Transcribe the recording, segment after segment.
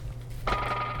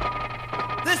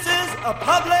a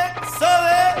public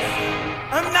service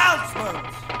announcement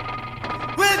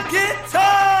with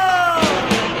guitar.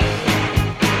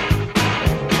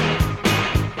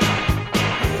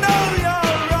 Know your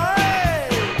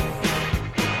rights.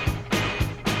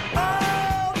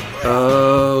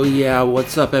 Oh yeah,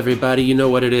 what's up everybody? You know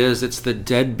what it is. It's the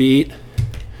Deadbeat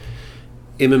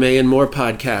MMA and More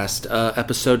podcast,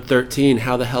 episode 13.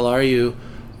 How the hell are you?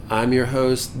 I'm your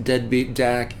host, Deadbeat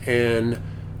Dak, and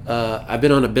I've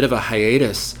been on a bit of a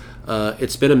hiatus.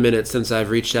 It's been a minute since I've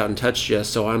reached out and touched you,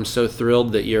 so I'm so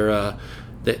thrilled that you're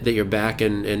that you're back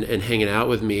and hanging out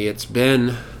with me. It's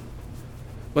been,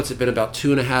 what's it been, about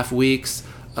 2.5 weeks.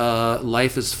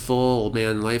 Life is full,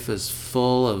 man. Life is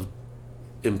full of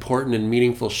important and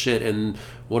meaningful shit, and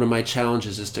one of my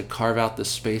challenges is to carve out the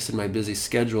space in my busy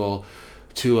schedule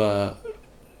to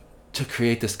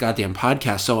create this goddamn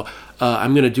podcast. So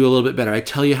I'm going to do a little bit better. I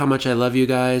tell you how much I love you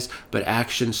guys, but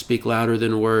actions speak louder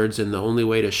than words, and the only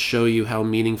way to show you how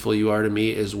meaningful you are to me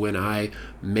is when I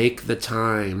make the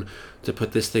time to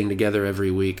put this thing together every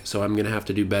week. So I'm going to have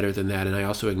to do better than that, and I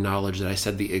also acknowledge that I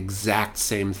said the exact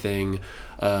same thing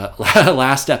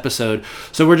last episode.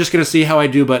 So we're just going to see how I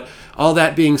do, but all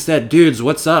that being said, dudes,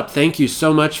 what's up? Thank you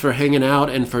so much for hanging out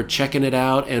and for checking it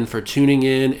out and for tuning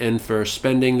in and for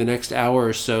spending the next hour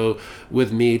or so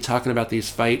with me talking about these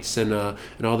fights and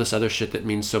all this other shit that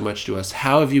means so much to us.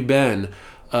 How have you been?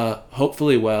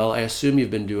 Hopefully well. I assume you've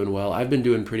been doing well. I've been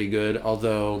doing pretty good,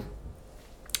 although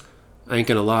I ain't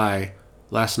gonna lie,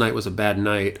 last night was a bad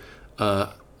night.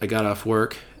 I got off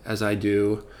work, as I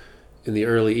do, in the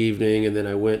early evening, and then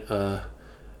I went,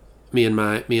 me and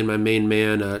my main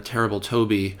man, Terrible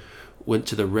Toby, went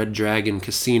to the Red Dragon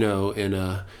Casino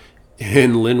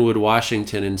in Linwood,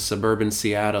 Washington, in suburban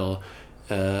Seattle,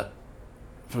 from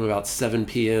about 7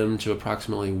 p.m. to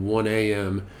approximately 1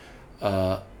 a.m.,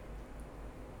 and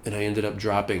I ended up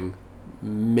dropping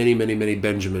many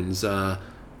Benjamins. I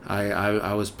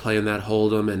was playing that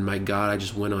Hold'em, and my God, I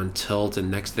just went on tilt,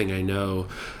 and next thing I know,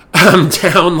 I'm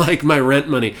down like my rent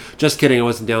money. Just kidding, I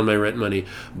wasn't down my rent money.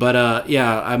 But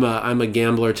yeah, I'm a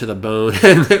gambler to the bone,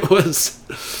 and it was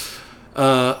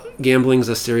gambling's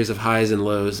a series of highs and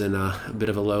lows, and a bit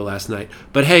of a low last night.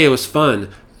 But hey, it was fun,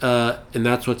 and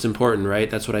that's what's important, right?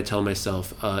 That's what I tell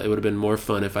myself. It would have been more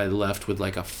fun if I left with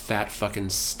like a fat fucking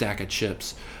stack of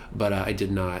chips, but I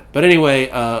did not. But anyway,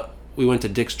 we went to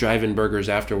Dick's Drive-In Burgers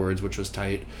afterwards, which was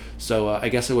tight. So I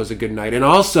guess it was a good night. And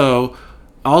also,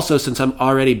 since I'm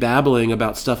already babbling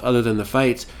about stuff other than the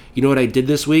fights, you know what I did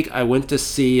this week? I went to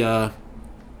see,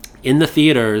 in the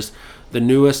theaters, the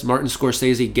newest Martin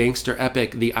Scorsese gangster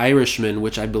epic, The Irishman,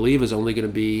 which I believe is only going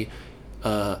to be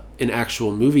in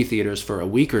actual movie theaters for a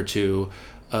week or two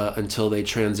until they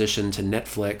transition to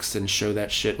Netflix and show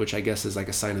that shit, which I guess is like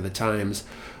a sign of the times.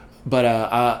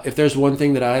 But if there's one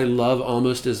thing that I love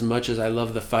almost as much as I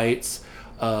love the fights,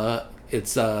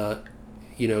 it's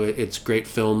it's great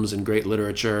films and great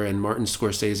literature, and Martin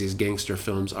Scorsese's gangster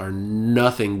films are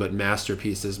nothing but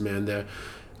masterpieces, man. They're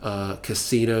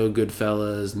Casino,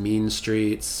 Goodfellas, Mean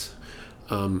Streets,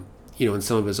 and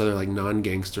some of his other like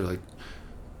non-gangster, like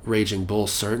Raging Bull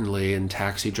certainly, and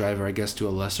Taxi Driver I guess to a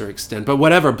lesser extent, but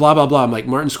whatever, blah blah blah. I'm like,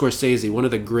 Martin Scorsese, one of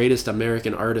the greatest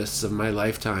American artists of my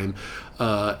lifetime,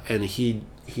 and he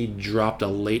dropped a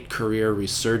late career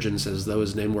resurgence as though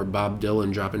his name were Bob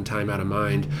Dylan dropping Time Out of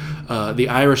Mind. The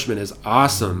Irishman is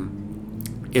awesome.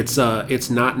 It's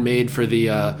not made for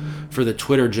the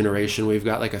Twitter generation. We've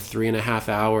got like a 3.5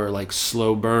 hour like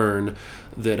slow burn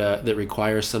that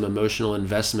requires some emotional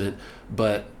investment,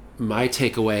 but my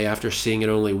takeaway after seeing it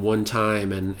only one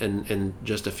time and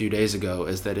just a few days ago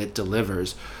is that it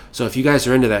delivers. So if you guys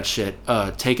are into that shit,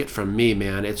 take it from me,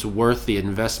 man. It's worth the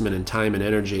investment in time and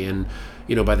energy. And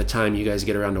by the time you guys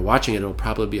get around to watching it, it'll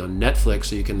probably be on Netflix,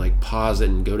 so you can like pause it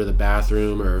and go to the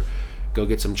bathroom or go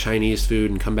get some Chinese food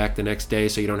and come back the next day,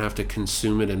 so you don't have to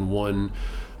consume it in one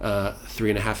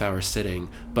 3.5 hour sitting.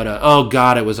 But oh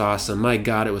God, it was awesome. My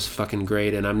God, it was fucking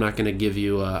great. And I'm not going to give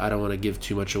you I don't want to give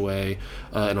too much away,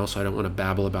 and also I don't want to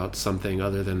babble about something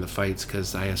other than the fights,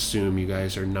 because I assume you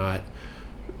guys are not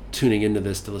tuning into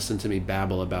this to listen to me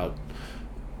babble about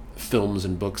films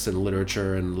and books and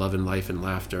literature and love and life and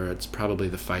laughter. It's probably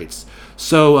the fights.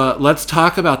 So let's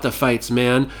talk about the fights,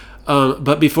 man.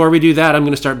 But before we do that, I'm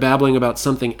going to start babbling about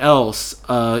something else.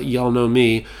 Y'all know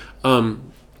me.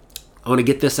 I want to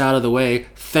get this out of the way.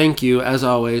 Thank you, as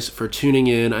always, for tuning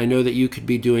in. I know that you could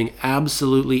be doing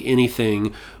absolutely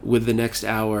anything with the next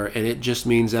hour, and it just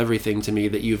means everything to me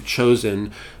that you've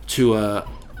chosen to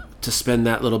to spend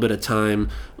that little bit of time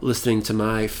listening to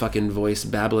my fucking voice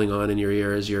babbling on in your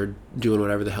ear as you're doing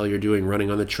whatever the hell you're doing, running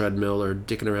on the treadmill or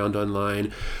dicking around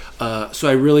online. So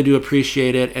I really do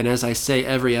appreciate it. And as I say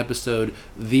every episode,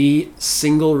 the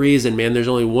single reason, man, there's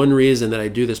only one reason that I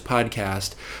do this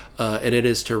podcast, and it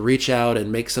is to reach out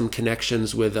and make some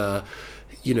connections with,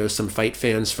 some fight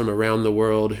fans from around the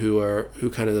world who are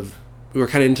kind of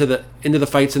into the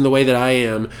fights in the way that I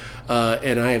am,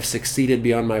 and I have succeeded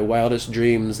beyond my wildest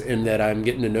dreams in that I'm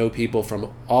getting to know people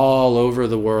from all over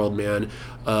the world, man.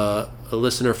 A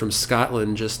listener from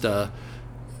Scotland just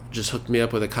hooked me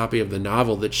up with a copy of the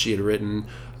novel that she had written,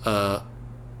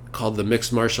 called The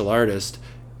Mixed Martial Artist,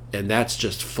 and that's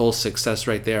just full success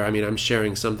right there. I mean, I'm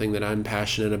sharing something that I'm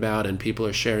passionate about, and people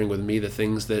are sharing with me the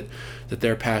things that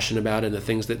they're passionate about and the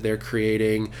things that they're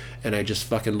creating, and I just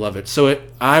fucking love it. So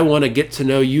I want to get to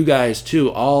know you guys too,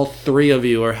 all three of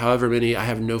you, or however many. I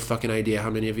have no fucking idea how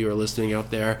many of you are listening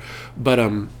out there, but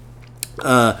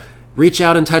reach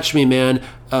out and touch me, man.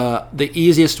 The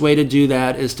easiest way to do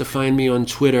that is to find me on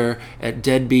Twitter at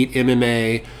Deadbeat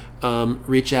MMA.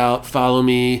 Reach out, follow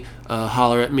me,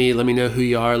 holler at me, let me know who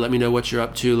you are, let me know what you're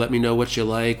up to, let me know what you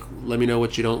like, let me know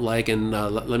what you don't like, and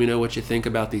let me know what you think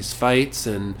about these fights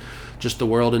and just the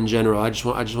world in general. I just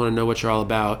want to know what you're all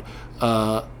about.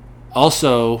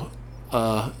 Also,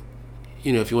 if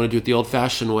you want to do it the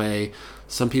old-fashioned way,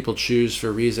 some people choose,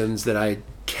 for reasons that I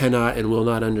cannot and will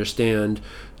not understand,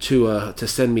 to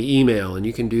send me email, and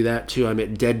you can do that too. I'm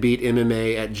at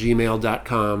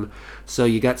deadbeatmma@gmail.com. So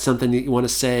you got something that you want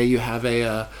to say, you have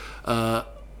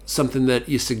something that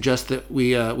you suggest that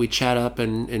we chat up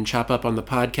and chop up on the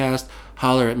podcast,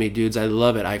 holler at me, dudes. I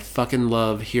love it. I fucking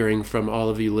love hearing from all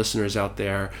of you listeners out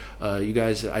there. You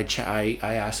guys, I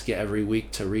ask you every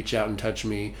week to reach out and touch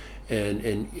me,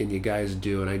 and you guys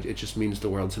do, and it just means the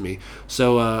world to me.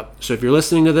 So if you're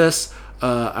listening to this,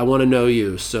 I want to know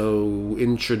you, so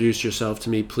introduce yourself to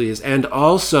me, please. And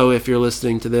also, if you're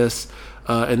listening to this,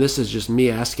 and this is just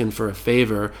me asking for a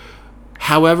favor,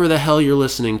 however the hell you're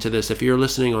listening to this, if you're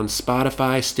listening on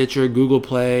Spotify, Stitcher, Google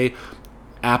Play,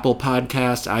 Apple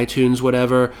Podcasts, iTunes,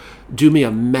 whatever, do me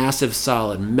a massive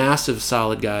solid,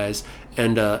 guys,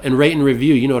 and rate and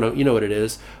review. You know what it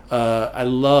is. I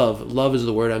love is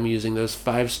the word I'm using. Those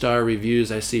 5-star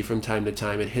reviews I see from time to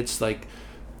time. It hits like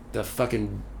the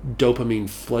fucking dopamine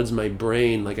floods my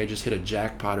brain like I just hit a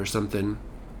jackpot or something.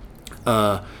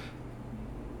 And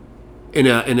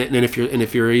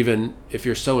if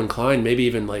you're so inclined, maybe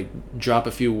even like drop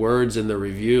a few words in the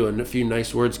review, and a few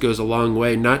nice words goes a long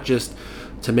way, not just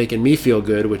to making me feel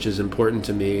good, which is important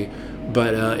to me,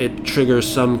 but it triggers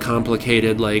some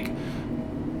complicated, like,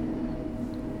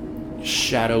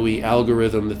 shadowy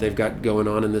algorithm that they've got going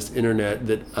on in this internet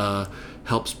that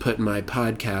helps put my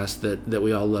podcast that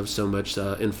we all love so much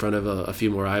in front of a few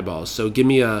more eyeballs. So give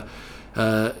me a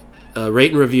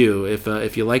rate and review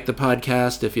if you like the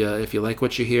podcast, if you like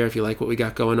what you hear, if you like what we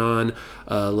got going on,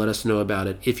 let us know about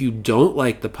it. If you don't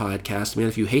like the podcast, man,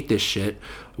 if you hate this shit,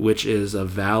 which is a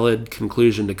valid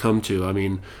conclusion to come to. I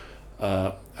mean,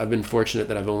 I've been fortunate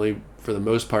that I've only, for the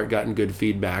most part, gotten good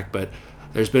feedback, but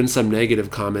there's been some negative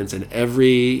comments, and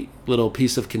every little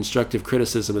piece of constructive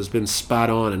criticism has been spot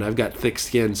on, and I've got thick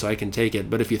skin, so I can take it.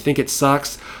 But if you think it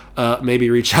sucks, maybe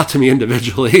reach out to me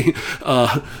individually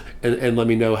and let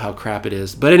me know how crap it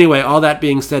is. But anyway, all that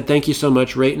being said, thank you so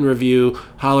much. Rate and review,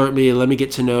 holler at me, let me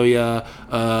get to know you.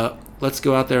 Let's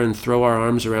go out there and throw our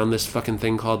arms around this fucking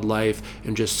thing called life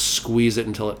and just squeeze it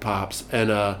until it pops. And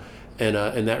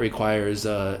that requires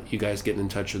you guys getting in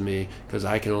touch with me, because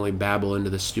I can only babble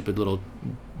into this stupid little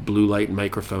blue light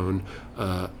microphone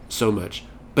so much.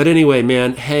 But anyway,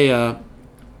 man, hey,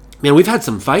 man, we've had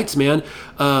some fights, man.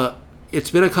 It's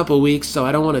been a couple weeks, so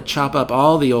I don't want to chop up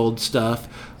all the old stuff.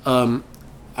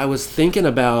 I was thinking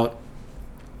about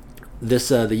this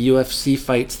the UFC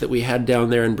fights that we had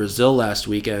down there in Brazil last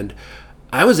weekend.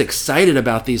 I was excited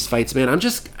about these fights, man. I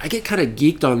get kind of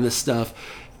geeked on this stuff.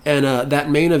 And that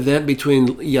main event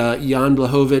between Jan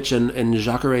Blachowicz and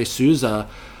Jacare Souza,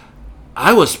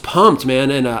 I was pumped,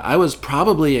 man, and I was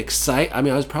probably excited. I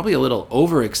mean, I was probably a little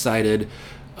overexcited,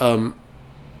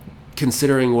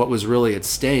 considering what was really at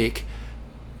stake,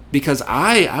 because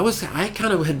I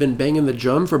kind of had been banging the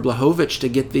drum for Blachowicz to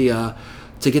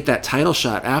get that title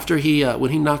shot after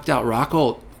when he knocked out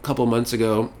Rockhold a couple months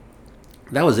ago.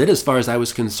 That was it as far as I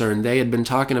was concerned. They had been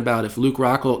talking about if Luke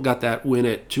Rockhold got that win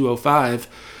at 205,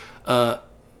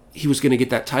 he was going to get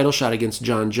that title shot against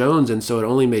John Jones, and so it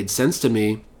only made sense to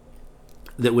me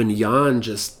that when Jan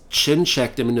just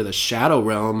chin-checked him into the shadow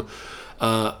realm,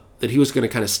 that he was going to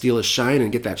kind of steal his shine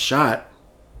and get that shot.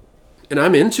 And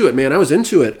I'm into it, man. I was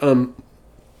into it.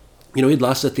 He'd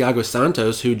lost to Thiago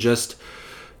Santos, who just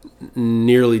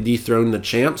nearly dethroned the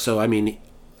champ. So, I mean,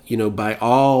 by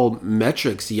all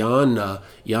metrics,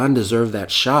 Jan deserved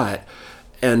that shot.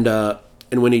 And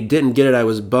when he didn't get it, I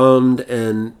was bummed.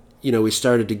 And, we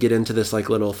started to get into this like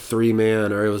little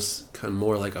 3-man, or it was kind of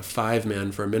more like a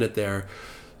 5-man for a minute there,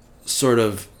 sort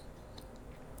of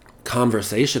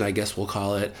conversation, I guess we'll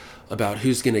call it, about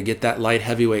who's going to get that light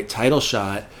heavyweight title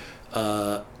shot.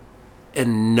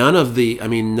 And none of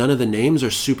the names are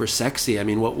super sexy. I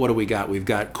mean, what do we got? We've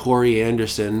got Corey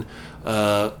Anderson,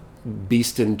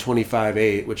 Beastin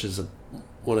 25-8, which is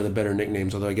one of the better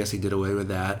nicknames, although I guess he did away with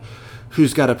that,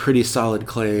 who's got a pretty solid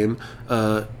claim.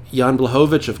 Jan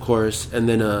Blachowicz, of course, and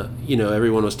then,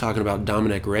 everyone was talking about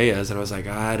Dominic Reyes, and I was like,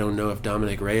 I don't know if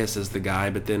Dominic Reyes is the guy,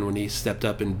 but then when he stepped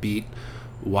up and beat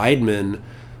Weidman,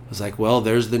 I was like, well,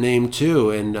 there's the name too,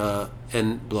 and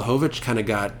Blachowicz kind of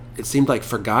got, it seemed like,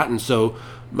 forgotten. So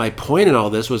my point in all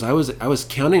this was I was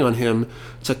counting on him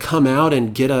to come out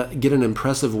and get an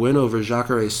impressive win over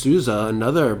Jacare Souza,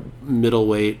 another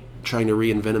middleweight trying to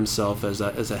reinvent himself as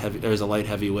a light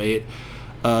heavyweight.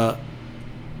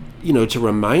 To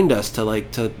remind us to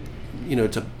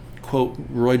quote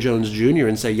Roy Jones Jr.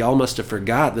 and say, y'all must have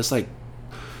forgot this, like,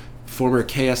 former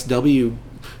KSW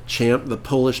champ, the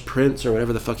Polish Prince, or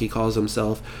whatever the fuck he calls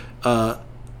himself,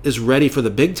 is ready for the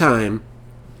big time.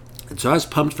 And so I was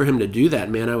pumped for him to do that,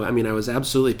 man. I was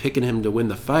absolutely picking him to win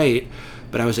the fight,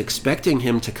 but I was expecting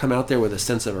him to come out there with a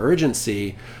sense of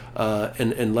urgency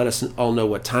and let us all know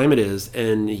what time it is.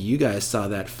 And you guys saw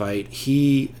that fight.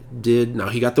 He did. Now,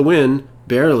 he got the win,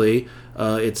 barely.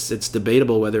 It's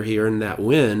debatable whether he earned that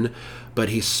win, but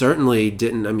he certainly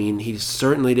didn't. I mean, he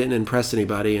certainly didn't impress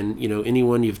anybody. And,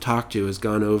 anyone you've talked to has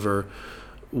gone over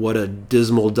what a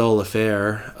dismal, dull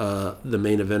affair the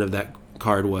main event of that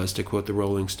card was, to quote the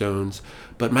Rolling Stones.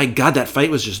 But my God, that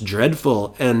fight was just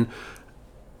dreadful. And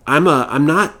I'm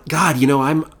that guy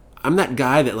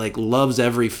that like loves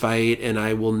every fight, and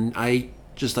I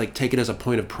just like take it as a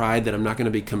point of pride that I'm not going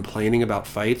to be complaining about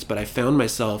fights. But I found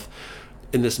myself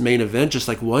in this main event just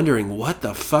like wondering what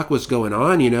the fuck was going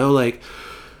on, like,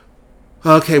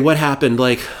 okay, what happened?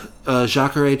 Like,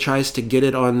 Jacare tries to get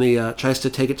it tries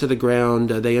to take it to the ground.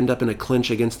 They end up in a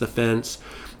clinch against the fence.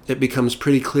 It becomes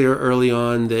pretty clear early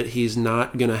on that he's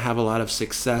not going to have a lot of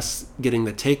success getting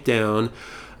the takedown.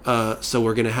 So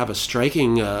we're going to have a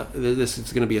striking, this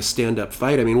is going to be a stand-up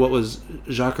fight. I mean, what was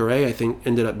Jacare, I think,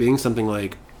 ended up being something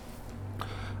like,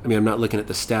 I'm not looking at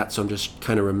the stats, so I'm just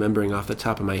kind of remembering off the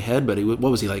top of my head, but what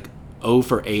was he, like 0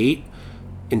 for 8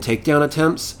 in takedown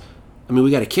attempts? I mean, we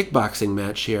got a kickboxing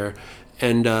match here,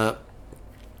 and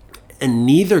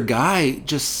neither guy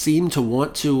just seemed to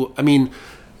want to,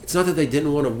 it's not that they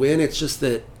didn't want to win, it's just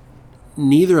that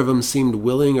neither of them seemed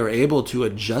willing or able to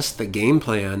adjust the game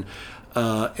plan.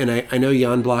 And I know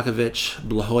Jan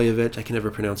Blachowicz, I can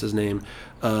never pronounce his name.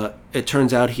 It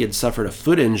turns out he had suffered a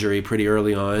foot injury pretty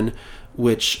early on,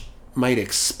 which might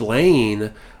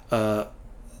explain some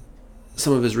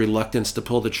of his reluctance to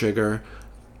pull the trigger,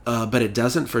 but it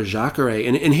doesn't for Jacare.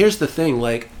 And here's the thing,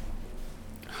 like,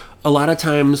 a lot of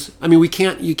times, you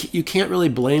can't really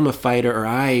blame a fighter, or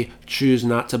I choose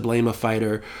not to blame a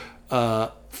fighter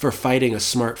for fighting a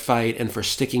smart fight and for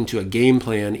sticking to a game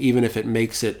plan, even if it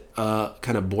makes it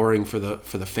kind of boring for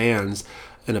the fans.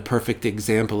 And a perfect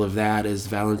example of that is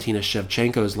Valentina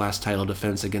Shevchenko's last title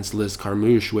defense against Liz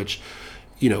Carmouche, which,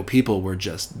 people were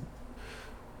just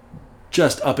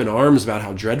up in arms about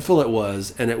how dreadful it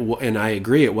was. And I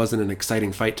agree, it wasn't an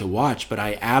exciting fight to watch, but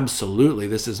I absolutely,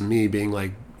 this is me being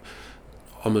like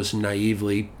almost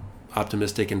naively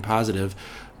optimistic and positive,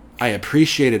 I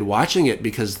appreciated watching it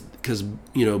because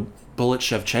Bullet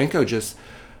Shevchenko just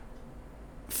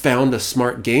found a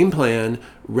smart game plan,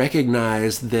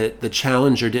 recognized that the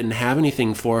challenger didn't have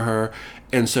anything for her,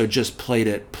 and so just played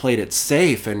it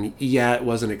safe. And yeah, it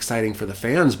wasn't exciting for the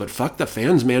fans, but fuck the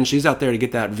fans, man. She's out there to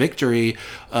get that victory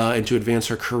and to advance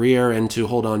her career and to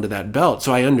hold on to that belt.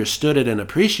 So I understood it and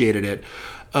appreciated it.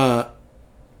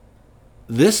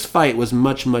 This fight was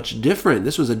much, much different.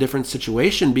 This was a different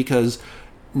situation because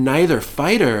neither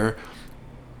fighter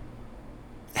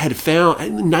had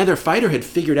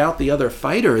figured out the other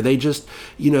fighter. They just,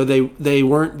 they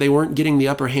weren't getting the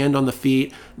upper hand on the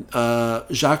feet.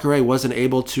 Jacare wasn't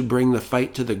able to bring the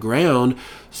fight to the ground,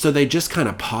 so they just kind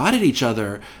of potted each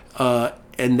other.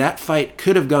 And that fight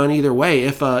could have gone either way.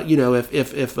 If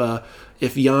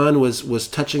Jan was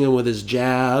touching him with his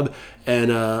jab, and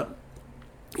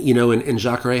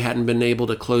Jacare hadn't been able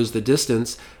to close the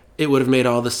distance, it would have made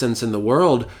all the sense in the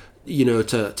world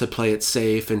to play it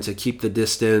safe and to keep the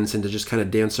distance and to just kind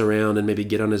of dance around and maybe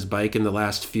get on his bike in the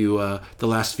last few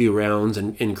rounds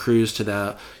and cruise to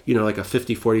the, like a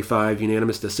 50-45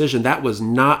 unanimous decision. That was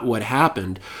not what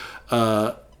happened.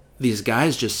 These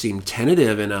guys just seemed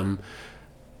tentative, and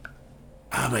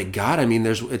oh my God, I mean,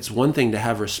 it's one thing to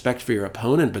have respect for your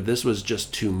opponent, but this was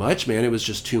just too much, man. It was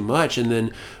just too much. And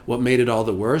then what made it all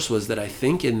the worse was that I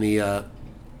think in the,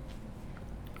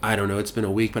 I don't know, it's been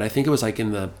a week, but I think it was like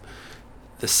in the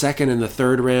second and the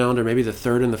third round, or maybe the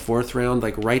third and the fourth round,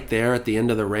 like right there at the end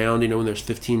of the round, when there's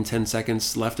 10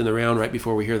 seconds left in the round, right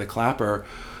before we hear the clapper,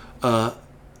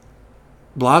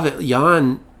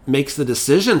 Jan makes the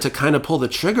decision to kind of pull the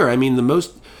trigger. I mean,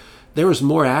 there was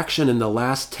more action in the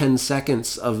last 10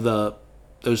 seconds of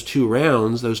those two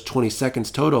rounds, those 20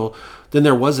 seconds total, than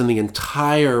there was in the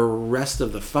entire rest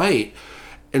of the fight.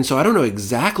 And so I don't know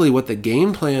exactly what the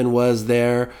game plan was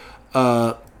there.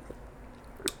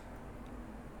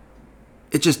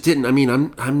 It just didn't. I mean,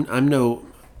 I'm no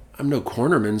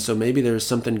cornerman, so maybe there's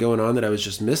something going on that I was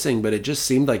just missing. But it just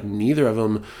seemed like neither of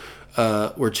them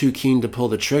were too keen to pull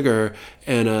the trigger,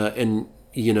 and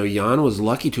Jan was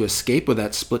lucky to escape with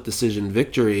that split decision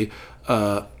victory.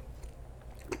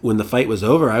 When the fight was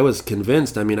over, I was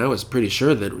convinced. I mean, I was pretty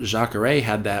sure that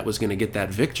Jacare was going to get that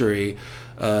victory,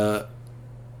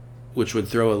 which would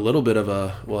throw a little bit of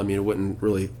it wouldn't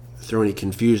really throw any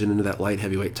confusion into that light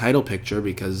heavyweight title picture,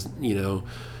 because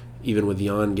even with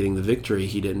Jan getting the victory,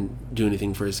 he didn't do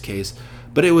anything for his case.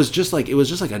 But it was just like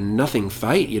a nothing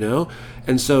fight,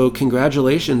 And so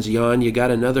congratulations, Jan, you got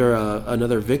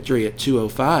another victory at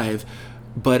 205.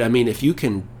 But I mean, if you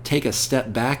can take a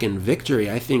step back in victory,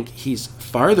 I think he's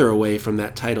farther away from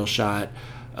that title shot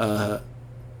than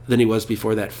he was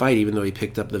before that fight, even though he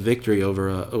picked up the victory over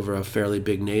a fairly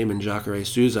big name in Jacare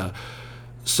Souza.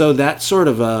 So that sort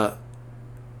of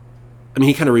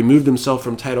he kind of removed himself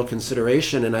from title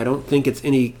consideration, and I don't think it's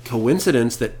any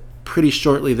coincidence that pretty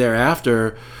shortly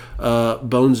thereafter,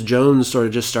 Bones Jones sort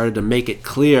of just started to make it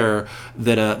clear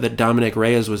that Dominic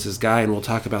Reyes was his guy, and we'll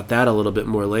talk about that a little bit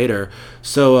more later.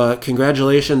 So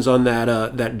congratulations on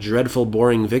that dreadful,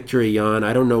 boring victory, Jan.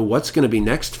 I don't know what's going to be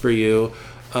next for you.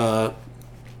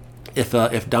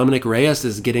 If Dominic Reyes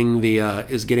is getting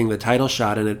the title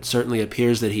shot, and it certainly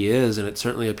appears that he is, and it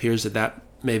certainly appears that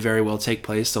may very well take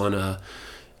place on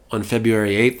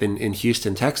February 8th in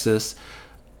Houston, Texas.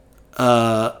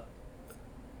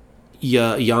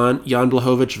 Jan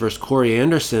Blachowicz versus Corey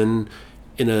Anderson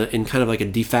in kind of like a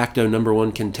de facto number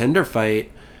one contender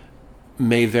fight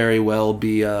may very well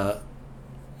be the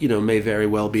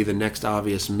next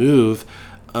obvious move.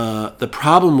 The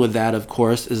problem with that, of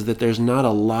course, is that there's not a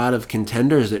lot of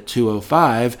contenders at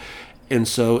 205, and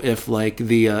so if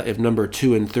if number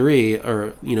 2 and 3,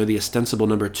 or the ostensible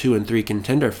number 2 and 3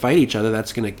 contender fight each other,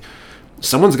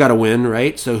 someone's got to win,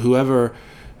 right? So whoever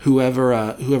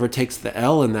takes the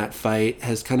L in that fight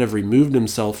has kind of removed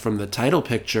himself from the title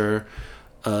picture,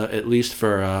 at least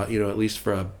for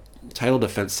a title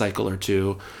defense cycle or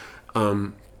two.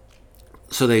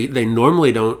 So they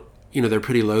normally don't. They're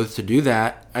pretty loath to do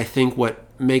that. I think what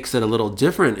makes it a little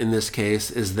different in this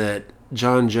case is that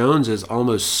Jon Jones is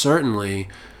almost certainly,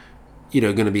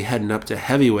 going to be heading up to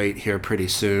heavyweight here pretty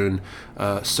soon.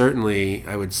 Certainly,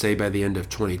 I would say by the end of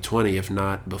 2020, if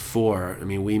not before. I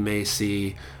mean,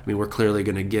 we're clearly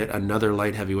going to get another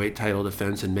light heavyweight title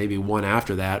defense and maybe one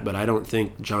after that, but I don't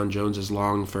think Jon Jones is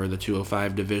long for the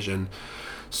 205 division.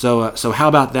 So how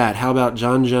about that? How about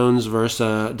Jon Jones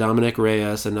versus Dominic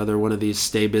Reyes, another one of these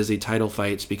stay busy title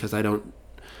fights? Because I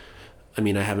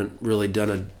haven't really done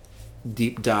a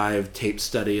deep dive tape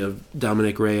study of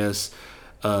Dominic Reyes,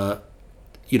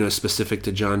 specific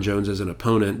to Jon Jones as an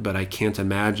opponent, but I can't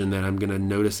imagine that I'm going to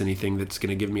notice anything that's going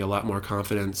to give me a lot more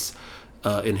confidence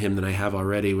in him than I have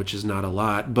already, which is not a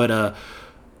lot. But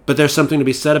there's something to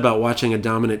be said about watching a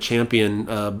dominant champion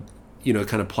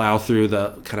kind of plow through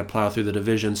the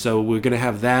division. So we're going to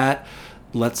have that.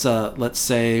 Let's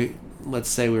say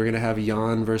we're going to have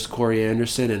Jan versus Corey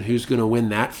Anderson, and who's going to win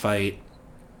that fight?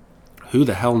 Who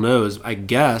the hell knows? I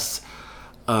guess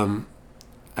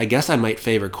I might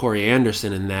favor Corey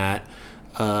Anderson in that,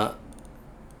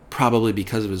 probably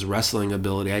because of his wrestling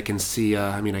ability. I can see.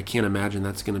 I can't imagine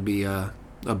that's going to be a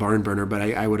barn burner, but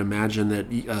I would imagine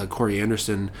that Corey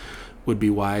Anderson would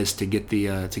be wise to get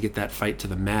that fight to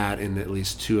the mat in at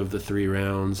least 2 of the 3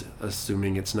 rounds,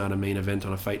 assuming it's not a main event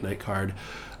on a fight night card,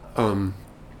 and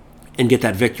get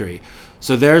that victory.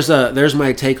 So there's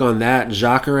my take on that.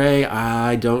 Jacare,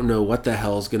 I don't know what the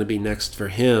hell is going to be next for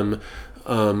him.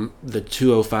 The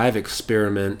 205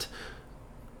 experiment.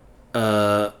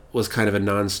 was kind of a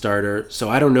non-starter. So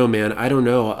I don't know, man. I don't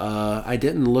know. I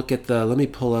didn't look at let me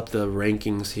pull up the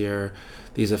rankings here,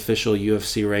 these official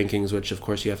UFC rankings, which of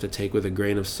course you have to take with a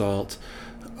grain of salt.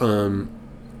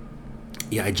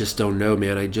 Yeah, I just don't know,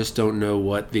 man. I just don't know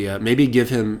what the maybe give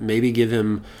him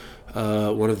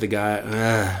one of the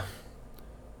guy.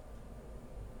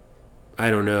 I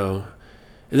don't know.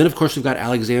 And then of course we've got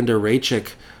Alexander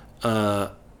Raychik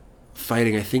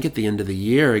fighting, I think, at the end of the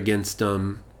year against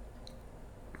who?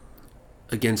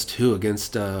 Against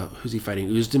who's he fighting?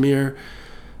 Uzdemir.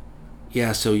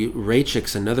 Yeah, so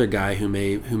Raychik's another guy who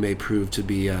may prove to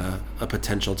be a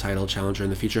potential title challenger in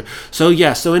the future. So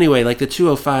yeah, so anyway, like the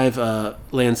 205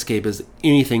 landscape is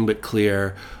anything but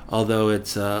clear, although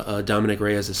it's Dominic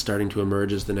Reyes is starting to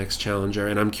emerge as the next challenger,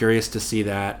 and I'm curious to see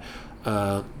that.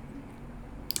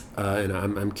 And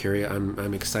I'm curious.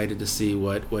 I'm excited to see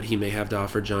what he may have to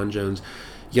offer John Jones.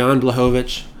 Jan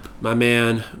Blachowicz, my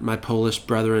man, my Polish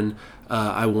brethren.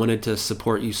 I wanted to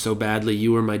support you so badly.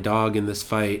 You were my dog in this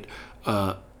fight.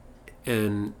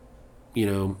 And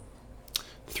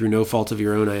through no fault of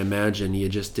your own, I imagine you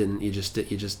just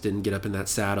didn't get up in that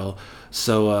saddle.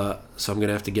 So I'm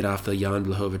gonna have to get off the Jan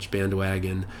Blachowicz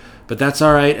bandwagon, but that's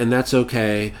all right, and that's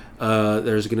okay.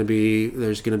 There's gonna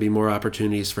be more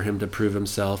opportunities for him to prove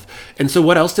himself. And so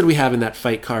what else did we have in that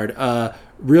fight card?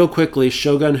 Real quickly,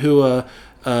 Shogun Rua,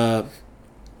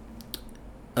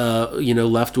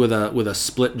 left with a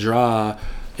split draw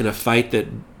in a fight that,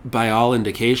 by all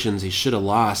indications, he should have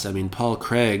lost. I mean, Paul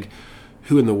Craig,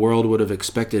 who in the world would have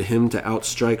expected him to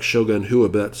outstrike Shogun Rua?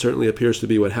 But that certainly appears to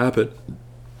be what happened.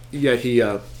 Yet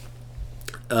yet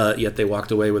they walked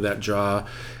away with that draw.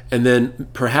 And then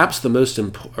perhaps the most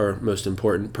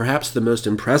important, perhaps the most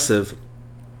impressive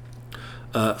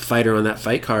fighter on that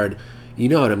fight card, you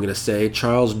know what I'm going to say,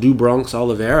 Charles Do Bronx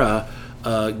Oliveira,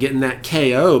 getting that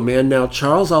KO, man. Now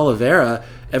Charles Oliveira,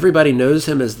 everybody knows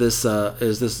him as this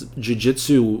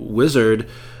jiu-jitsu wizard,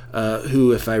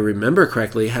 who, if I remember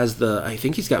correctly, I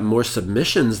think he's got more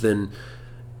submissions than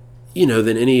any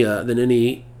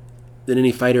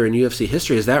fighter in UFC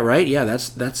history. Is that right? Yeah,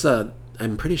 that's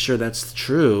I'm pretty sure that's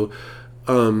true.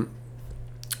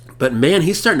 But man,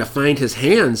 he's starting to find his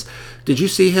hands. Did you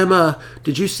see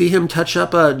him touch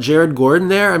up Jared Gordon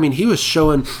there? I mean, he was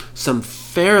showing some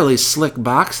fairly slick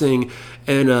boxing,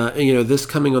 and this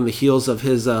coming on the heels of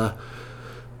his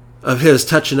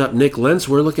touching up Nick Lentz.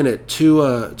 We're looking at two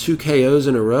KOs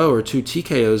in a row, or two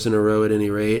TKOs in a row at any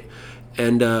rate,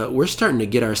 and we're starting to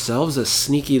get ourselves a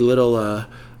sneaky little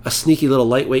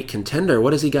lightweight contender.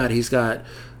 What has he got? He's got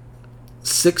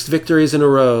 6 victories in a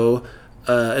row,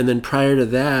 and then prior to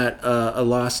that, a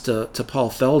loss to Paul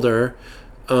Felder,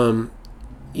 and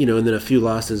then a few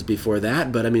losses before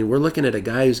that. But I mean, we're looking at a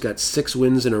guy who's got 6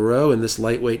 wins in a row in this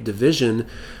lightweight division.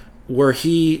 Were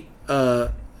he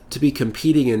to be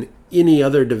competing in any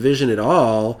other division at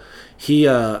all,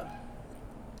 we'd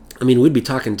be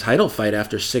talking title fight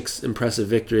after 6 impressive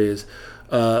victories.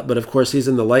 But of course, he's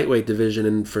in the lightweight division,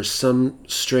 and for some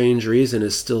strange reason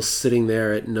is still sitting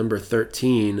there at number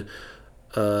 13,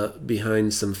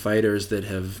 behind some fighters that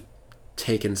have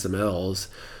taken some L's.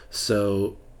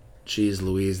 So, geez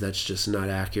Louise, that's just not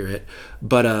accurate.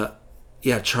 But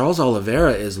Charles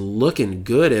Oliveira is looking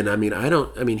good, and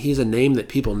he's a name that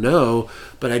people know,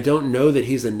 but I don't know that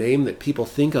he's a name that people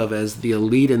think of as the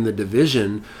elite in the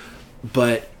division.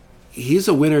 But he's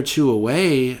a win or two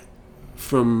away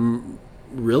from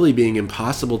really being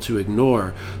impossible to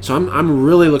ignore. So I'm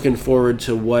really looking forward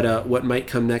to what might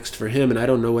come next for him, and I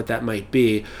don't know what that might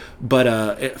be.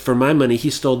 But for my money, he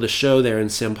stole the show there in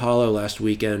São Paulo last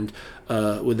weekend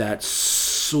with that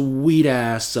sweet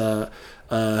ass KO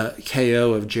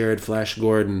of Jared Flash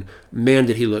Gordon. Man,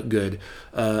 did he look good.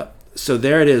 So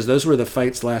there it is. Those were the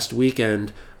fights last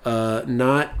weekend.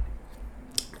 Not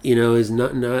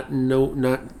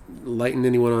lighting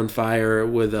anyone on fire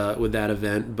with that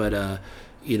event, but the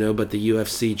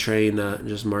UFC train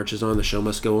just marches on. The show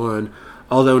must go on.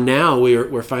 Although now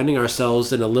we're finding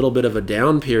ourselves in a little bit of a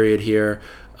down period here.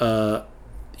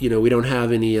 We don't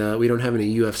have any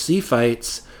UFC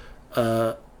fights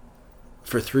for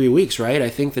 3 weeks, right? I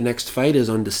think the next fight is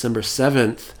on December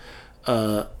 7th.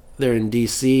 They're in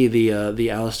DC. The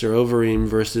Alistair Overeem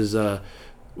versus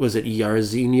was it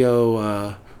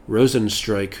Jairzinho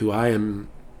Rozenstruik, who I'm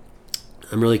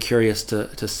really curious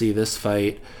to see this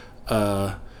fight.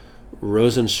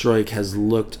 Rozenstruik has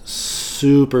looked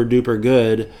super duper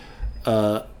good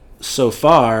so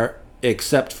far,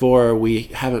 except for we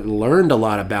haven't learned a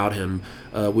lot about him.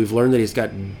 We've learned that he's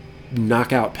got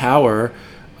knockout power,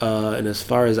 and as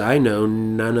far as I know,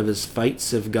 none of his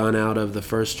fights have gone out of the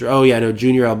first. Oh yeah, no,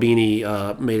 Junior Albini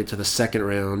made it to the second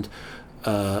round.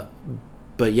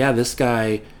 But yeah, this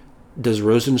guy, does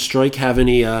Rosenstruik have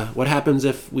any, what happens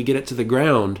if we get it to the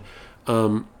ground?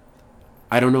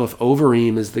 I don't know if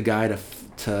Overeem is the guy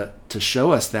to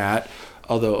show us that,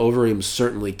 although Overeem's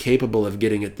certainly capable of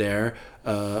getting it there.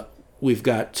 We've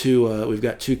got two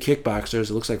kickboxers.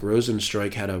 It looks like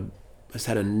Rosenstruik has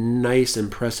had a nice,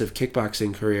 impressive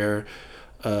kickboxing career,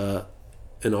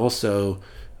 and also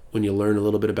when you learn a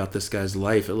little bit about this guy's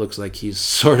life, it looks like he's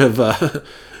sort of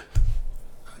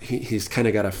he's kind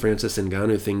of got a Francis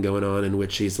Ngannou thing going on, in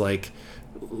which he's like,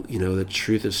 the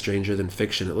truth is stranger than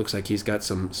fiction. It looks like he's got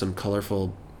some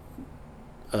colorful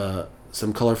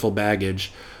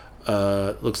baggage.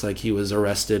 Looks like he was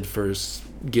arrested for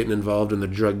getting involved in the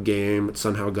drug game, but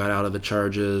somehow got out of the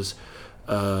charges.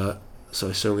 So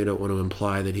I certainly don't want to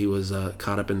imply that he was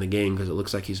caught up in the game, because it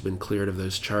looks like he's been cleared of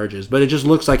those charges. But it just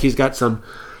looks like he's got some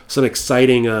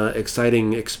exciting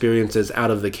experiences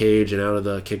out of the cage and out of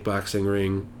the kickboxing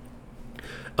ring.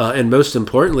 And most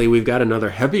importantly, we've got another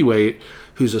heavyweight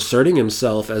who's asserting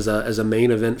himself as a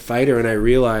main event fighter. And I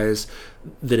realize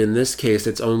that in this case,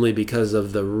 it's only because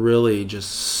of the really just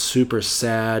super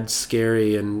sad,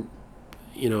 scary, and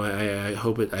I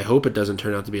hope it doesn't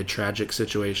turn out to be a tragic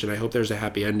situation. I hope there's a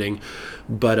happy ending.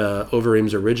 But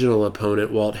Overeem's original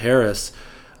opponent, Walt Harris,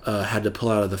 had to pull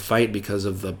out of the fight because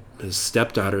of his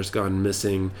stepdaughter's gone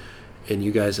missing, and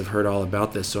you guys have heard all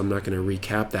about this, so I'm not going to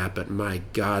recap that. But my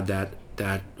God,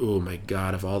 oh my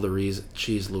God, of all the reasons,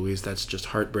 geez Louise, that's just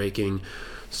heartbreaking.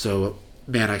 So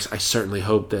man, I certainly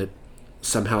hope that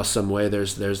somehow, some way,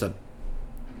 there's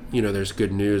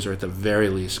good news, or at the very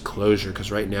least closure,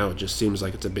 because right now it just seems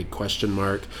like it's a big question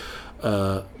mark,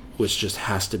 which just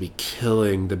has to be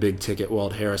killing the big ticket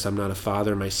Walt Harris. I'm not a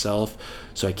father myself,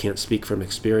 so I can't speak from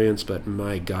experience, but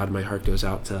my God, my heart goes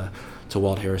out to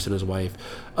Walt Harris and his wife.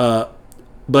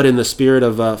 But in the spirit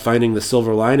of finding the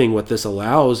silver lining, what this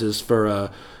allows is for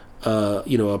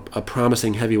a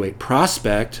promising heavyweight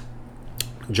prospect,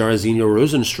 Jairzinho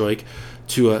Rozenstruik,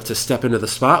 to step into the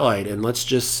spotlight, and let's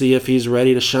just see if he's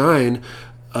ready to shine.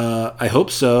 I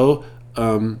hope so.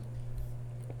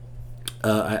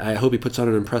 I hope he puts on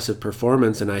an impressive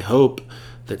performance, and I hope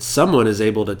that someone is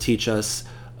able to teach us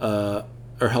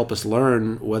or help us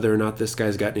learn whether or not this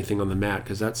guy's got anything on the mat,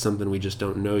 because that's something we just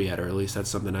don't know yet, or at least that's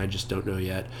something I just don't know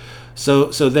yet. So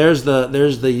there's the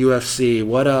UFC.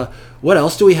 What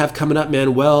else do we have coming up,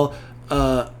 man? Well,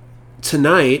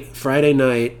 tonight, Friday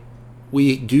night,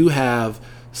 we do have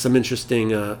some interesting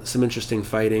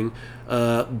fighting.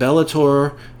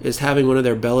 Bellator is having one of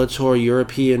their Bellator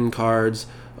European cards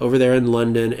over there in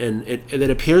London, and it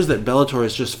appears that Bellator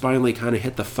has just finally kind of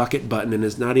hit the fuck it button and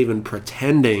is not even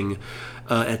pretending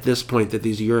at this point that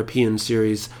these European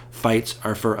series fights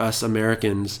are for us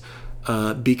Americans,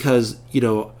 because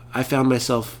I found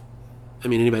myself,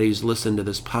 anybody who's listened to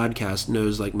this podcast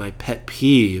knows, like, my pet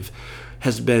peeve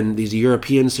has been these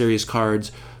European series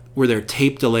cards where they're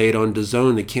tape delayed on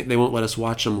DAZN. They won't let us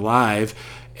watch them live,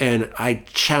 and I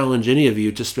challenge any of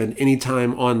you to spend any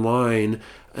time online,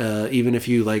 even if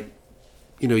you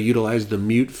utilize the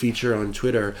mute feature on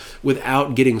Twitter,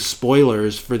 without getting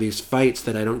spoilers for these fights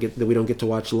that we don't get to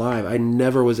watch live. I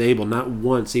never was able, not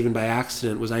once, even by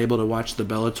accident, was I able to watch the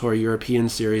Bellator European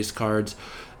Series cards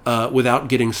without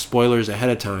getting spoilers ahead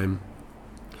of time.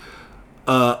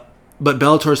 But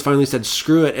Bellator's finally said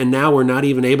screw it, and now we're not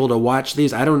even able to watch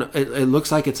these. It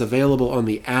looks like it's available on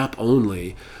the app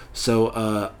only.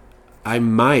 So I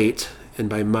might, and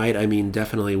by might I mean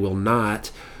definitely will not,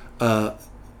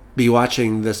 be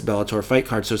watching this Bellator fight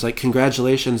card. So it's like,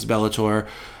 congratulations, Bellator.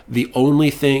 The only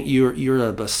thing, you're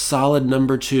a solid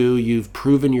number 2. You've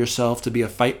proven yourself to be a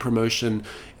fight promotion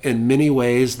in many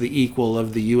ways, the equal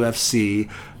of the UFC.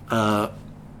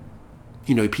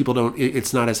 People don't,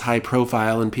 it's not as high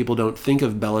profile, and people don't think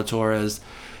of Bellator as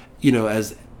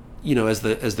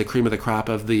the cream of the crop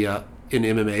of the in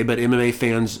MMA, but MMA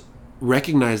fans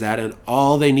recognize that, and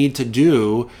all they need to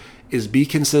do is be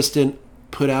consistent,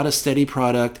 put out a steady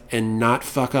product, and not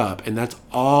fuck up. And that's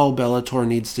all Bellator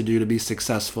needs to do to be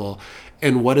successful.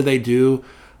 And what do?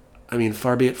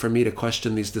 Far be it from me to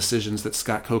question these decisions that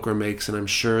Scott Coker makes, and I'm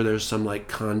sure there's some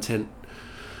content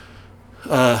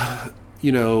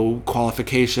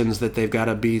qualifications that they've got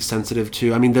to be sensitive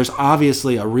to. There's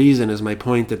obviously a reason, is my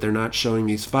point, that they're not showing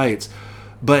these fights.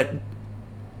 But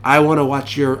I want to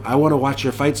watch your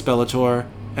fights, Bellator,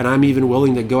 and I'm even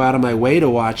willing to go out of my way to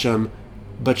watch them,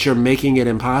 but you're making it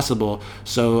impossible.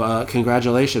 So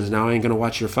congratulations. Now I ain't going to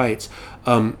watch your fights.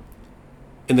 And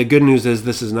the good news is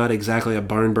this is not exactly a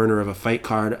barn burner of a fight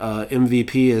card.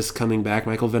 MVP is coming back,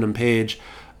 Michael Venom Page,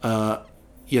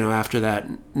 after that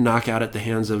knockout at the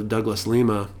hands of Douglas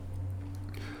Lima.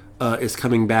 is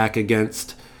coming back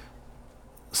against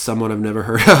someone I've never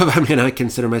heard of. I mean, I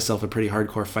consider myself a pretty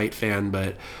hardcore fight fan,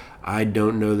 but I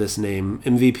don't know this name.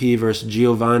 MVP versus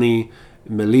Giovanni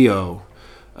Melio,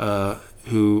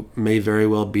 who may very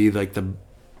well be like the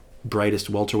brightest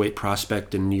welterweight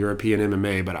prospect in European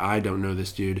MMA, but I don't know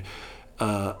this dude.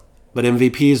 But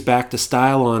MVP is back to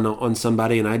style on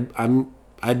somebody, and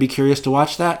I'd be curious to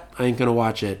watch that. I ain't gonna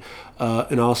watch it.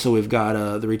 And also we've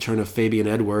got the return of Fabian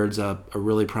Edwards, a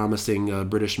really promising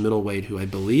British middleweight who I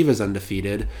believe is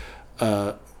undefeated.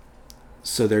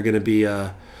 So they're gonna be,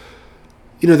 they're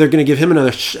gonna give him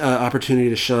another opportunity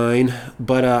to shine.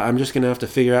 But I'm just gonna have to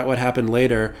figure out what happened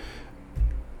later.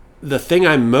 The thing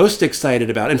I'm most excited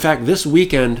about, in fact, this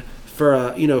weekend. For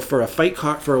a fight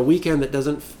card, for a weekend that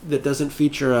doesn't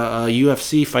feature a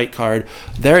UFC fight card,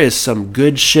 there is some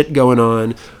good shit going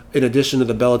on. In addition to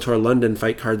the Bellator London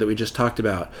fight card that we just talked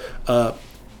about,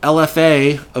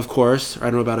 LFA, of course, or I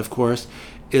don't know about of course,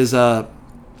 is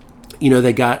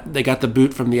they got the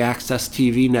boot from the Access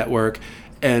TV network,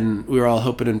 and we were all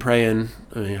hoping and praying.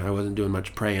 I mean, I wasn't doing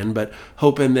much praying, but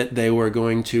hoping that they were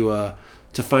going to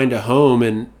find a home.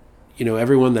 And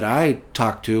everyone that I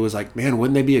talked to was like, man,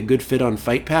 wouldn't they be a good fit on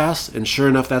Fight Pass? And sure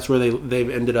enough, that's where they've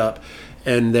ended up.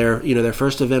 And their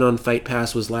first event on Fight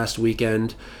Pass was last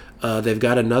weekend. They've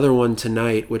got another one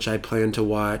tonight, which I plan to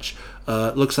watch.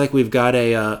 Looks like we've got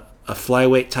a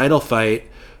flyweight title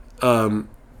fight going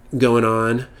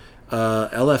on.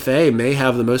 LFA may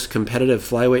have the most competitive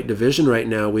flyweight division right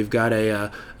now. We've got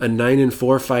a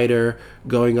 9-4 fighter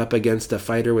going up against a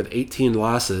fighter with 18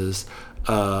 losses.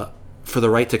 For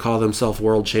the right to call themselves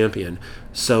world champion.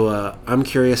 So I'm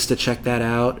curious to check that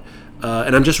out.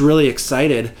 And I'm just really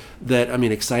excited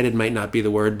excited might not be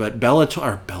the word, but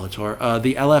Bellator,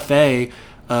 the LFA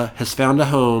has found a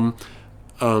home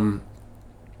on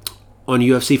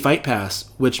UFC Fight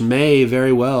Pass, which may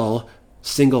very well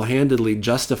single-handedly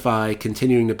justify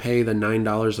continuing to pay the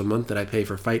 $9 a month that I pay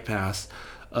for Fight Pass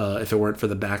if it weren't for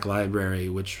the back library,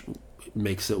 which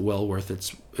makes it well worth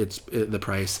the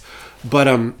price. But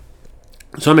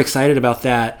so I'm excited about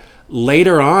that.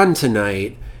 Later on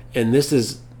tonight, and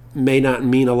this may not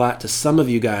mean a lot to some of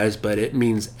you guys, but it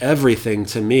means everything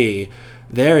to me.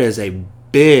 There is a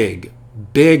big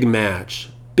match,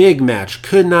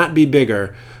 could not be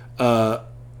bigger, that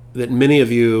many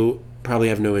of you probably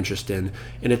have no interest in.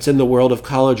 And it's in the world of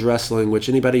college wrestling, which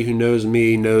anybody who knows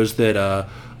me knows that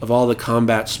of all the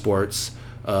combat sports,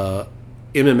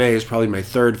 MMA is probably my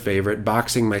third favorite,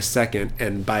 boxing my second,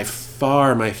 and by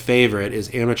far my favorite is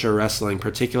amateur wrestling,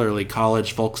 particularly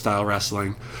college folk-style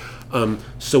wrestling.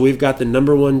 So we've got the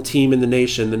number one team in the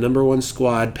nation, the number one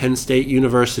squad, Penn State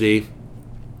University,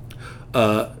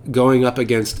 going up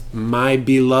against my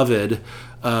beloved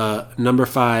number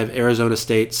 5 Arizona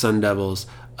State Sun Devils.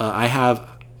 I have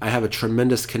a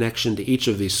tremendous connection to each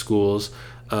of these schools.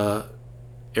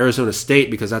 Arizona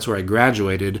State, because that's where I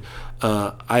graduated.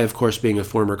 I, of course, being a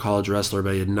former college wrestler,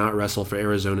 but I did not wrestle for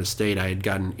Arizona State. I had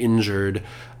gotten injured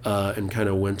and kind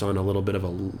of went on a little bit of a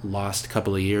lost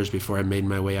couple of years before I made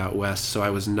my way out west. So I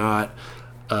was not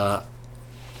a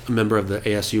member of the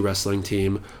ASU wrestling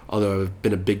team, although I've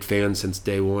been a big fan since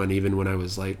day one, even when I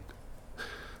was like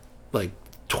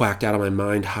twacked out of my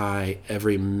mind high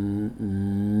every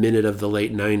minute of the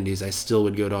late 90s. I still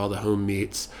would go to all the home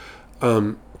meets.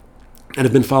 And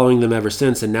have been following them ever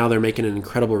since, and now they're making an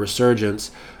incredible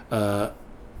resurgence,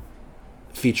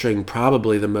 featuring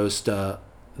probably the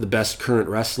best current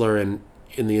wrestler in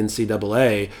the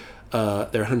NCAA,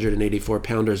 their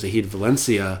 184-pounder Zahid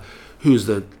Valencia, who's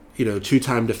the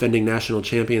two-time defending national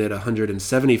champion at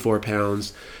 174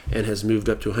 pounds and has moved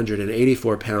up to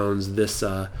 184 pounds this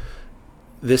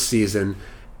season.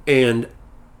 And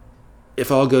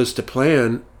if all goes to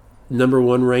plan, number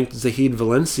 1 ranked Zahid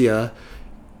Valencia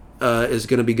is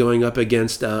going to be going up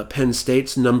against Penn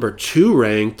State's number 2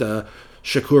 ranked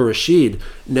Shakur Rashid.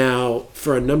 Now,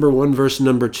 for a number 1 versus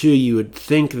number 2, you would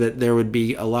think that there would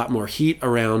be a lot more heat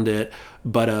around it,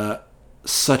 but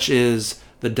such is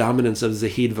the dominance of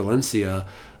Zahid Valencia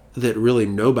that really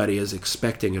nobody is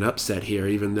expecting an upset here,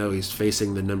 even though he's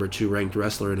facing the number 2 ranked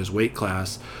wrestler in his weight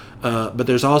class. But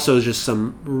there's also just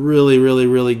some really, really,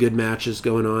 really good matches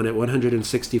going on. At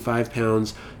 165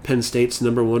 pounds, Penn State's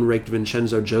number 1 ranked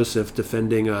Vincenzo Joseph,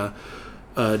 defending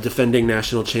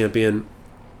national champion,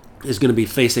 is going to be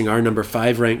facing our number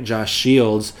 5 ranked Josh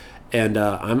Shields. And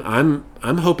I'm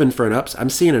hoping for I'm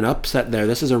seeing an upset there.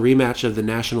 This is a rematch of the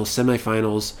national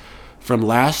semifinals from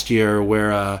last year,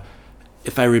 where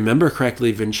if I remember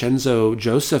correctly, Vincenzo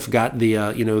Joseph got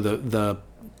the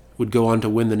would go on to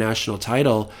win the national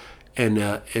title, and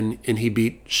he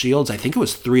beat Shields. I think it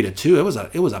was 3-2.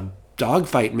 It was a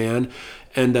dogfight, man.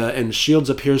 And Shields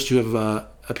appears to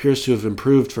have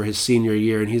improved for his senior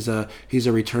year, and he's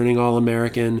a returning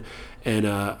All-American. And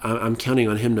I'm counting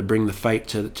on him to bring the fight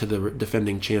to the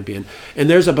defending champion. And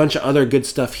there's a bunch of other good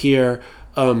stuff here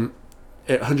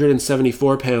at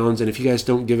 174 pounds. And if you guys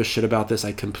don't give a shit about this,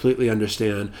 I completely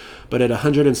understand. But at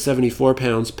 174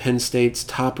 pounds, Penn State's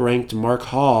top-ranked Mark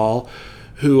Hall,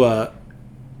 who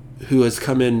has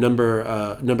come in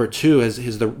number two, has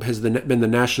been the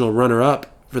national runner-up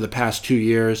for the past 2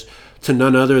 years, to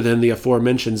none other than the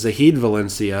aforementioned Zahid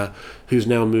Valencia, who's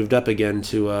now moved up again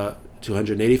to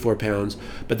 184 pounds.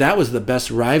 But that was the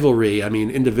best rivalry,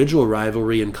 individual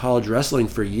rivalry in college wrestling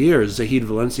for years. Zahid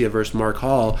Valencia versus Mark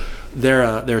Hall.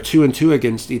 They're 2-2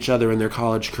 against each other in their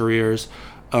college careers.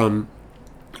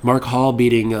 Mark Hall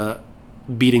beating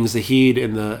Zahid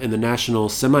in the national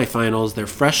semifinals their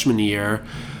freshman year,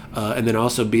 and then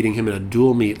also beating him in a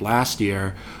dual meet last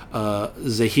year.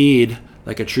 Zahid,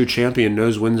 like a true champion,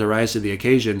 knows when to rise to the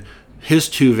occasion. His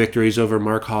 2 victories over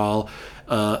Mark Hall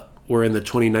were in the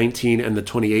 2019 and the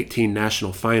 2018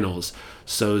 national finals.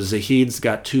 So Zahid's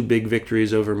got 2 big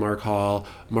victories over Mark Hall.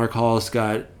 Mark Hall's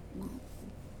got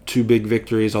 2 big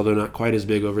victories, although not quite as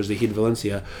big, over Zahid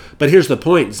Valencia. But here's the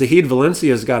point: Zahid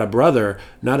Valencia's got a brother,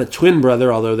 not a twin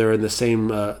brother, although they're in the same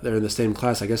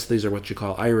class. I guess these are what you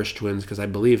call Irish twins, because I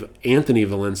believe Anthony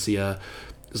Valencia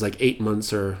is like 8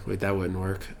 months, or wait, that wouldn't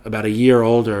work, about a year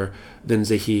older than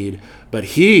Zahid. But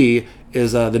he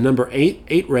is the number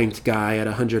 8 ranked guy at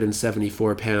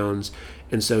 174 pounds,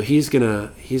 and so he's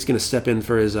gonna step in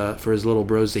for his little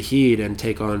bro Zahid and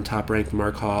take on top ranked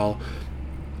Mark Hall.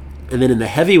 And then in the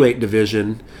heavyweight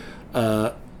division,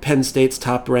 Penn State's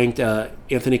top ranked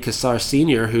Anthony Cassar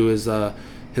Sr., who is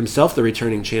himself the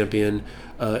returning champion,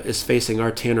 is facing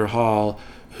our Tanner Hall,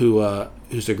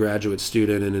 who's a graduate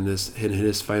student and in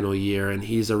his final year, and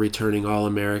he's a returning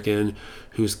All-American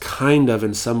who's kind of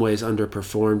in some ways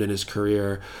underperformed in his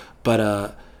career.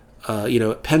 But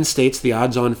Penn State's the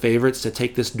odds-on favorites to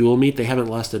take this dual meet. They haven't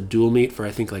lost a dual meet for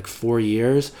I think like 4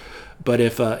 years. But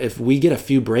if we get a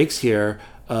few breaks here,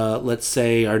 let's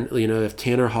say if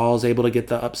Tanner Hall is able to get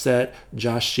the upset,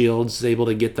 Josh Shields is able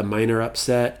to get the minor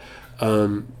upset.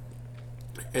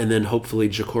 And then hopefully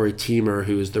Ja'Cory Teamer,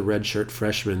 who is the redshirt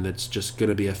freshman that's just going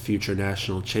to be a future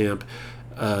national champ,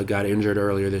 got injured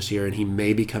earlier this year, and he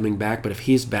may be coming back. But if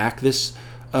he's back this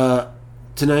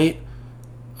tonight,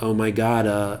 oh my God,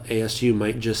 ASU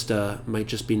might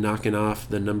just be knocking off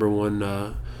the number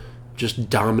 1, just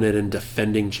dominant and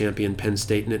defending champion Penn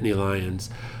State Nittany Lions,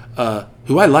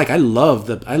 who I like. I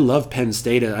love Penn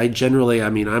State.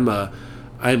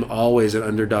 I'm always an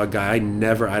underdog guy. I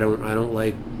don't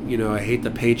like, I hate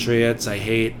the Patriots. I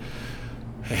hate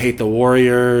the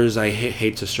Warriors.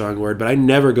 Hate's a strong word, but I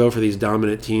never go for these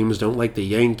dominant teams. Don't like the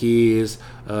Yankees.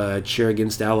 Cheer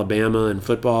against Alabama in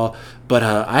football. But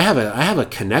I have a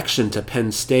connection to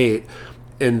Penn State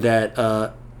in that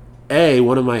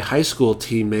one of my high school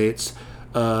teammates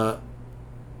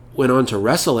went on to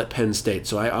wrestle at Penn State,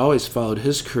 so I always followed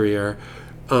his career.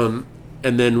 And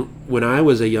then when I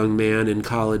was a young man in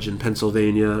college in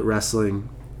Pennsylvania wrestling,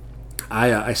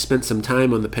 I spent some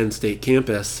time on the Penn State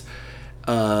campus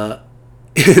in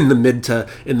the mid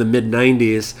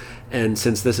 90s. And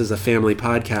since this is a family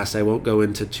podcast, I won't go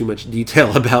into too much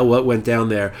detail about what went down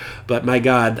there. But my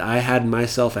God, I had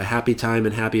myself a happy time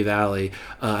in Happy Valley.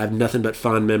 I have nothing but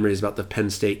fond memories about the Penn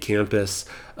State campus.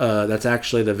 That's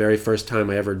actually the very first time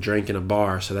I ever drank in a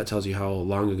bar. So that tells you how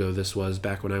long ago this was,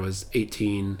 back when I was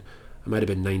 18. I might have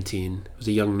been 19. I was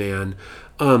a young man.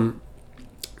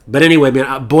 But anyway,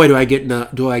 man, boy, do I get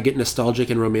nostalgic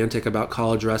and romantic about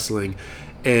college wrestling.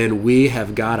 And we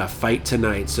have got a fight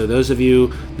tonight. So those of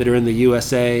you that are in the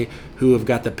USA who have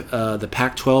got the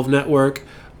Pac-12 network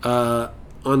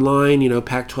online,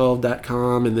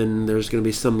 Pac12.com, and then there's going to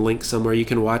be some link somewhere you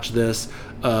can watch this.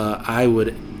 I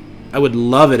would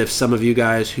love it if some of you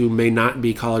guys who may not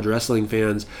be college wrestling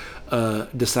fans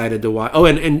decided to watch. Oh,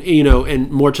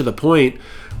 and more to the point,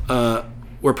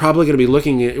 we're probably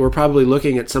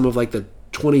looking at some of like the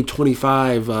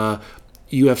 2025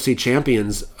 UFC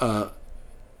champions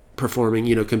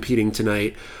performing, competing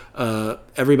tonight.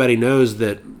 Everybody knows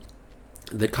that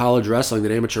college wrestling,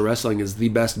 that amateur wrestling, is the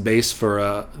best base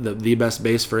for the best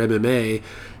base for MMA,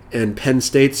 and Penn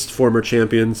State's former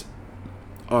champions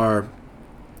are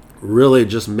really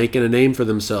just making a name for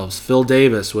themselves. Phil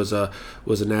Davis was a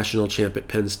national champ at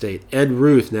Penn State. Ed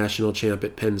Ruth, national champ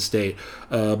at Penn State.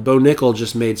 Bo Nickel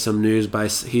just made some news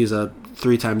he's a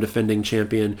 3-time defending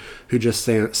champion who just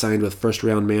signed with First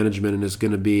Round Management and is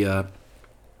going to be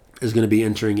is going to be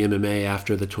entering MMA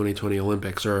after the 2020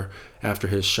 Olympics, or after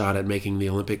his shot at making the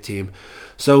Olympic team.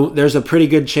 So there's a pretty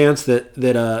good chance that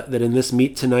in this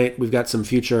meet tonight we've got some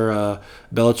future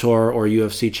Bellator or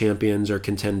UFC champions or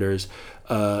contenders.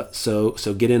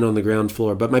 So get in on the ground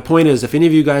floor. But my point is, if any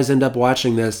of you guys end up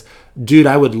watching this, dude,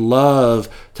 I would love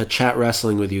to chat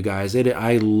wrestling with you guys.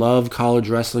 I love college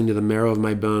wrestling to the marrow of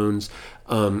my bones.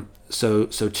 So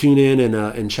tune in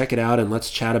and check it out, and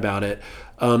let's chat about it.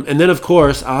 And then, of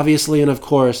course,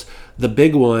 the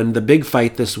big one, the big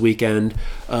fight this weekend,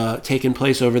 taking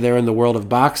place over there in the world of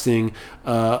boxing,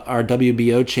 our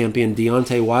WBO champion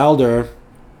Deontay Wilder,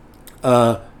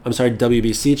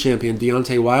 WBC champion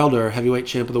Deontay Wilder, heavyweight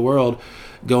champ of the world,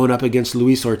 going up against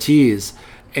Luis Ortiz.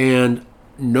 And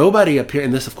nobody appeared,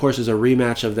 and this, of course, is a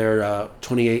rematch of their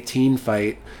 2018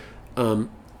 fight,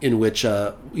 in which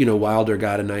Wilder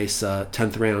got a nice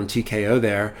 10th round TKO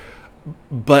there.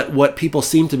 But what people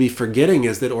seem to be forgetting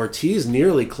is that Ortiz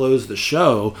nearly closed the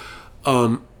show.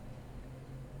 And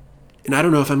I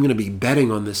don't know if I'm going to be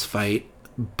betting on this fight,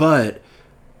 but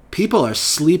people are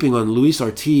sleeping on Luis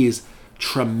Ortiz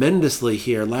tremendously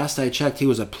here. Last I checked, he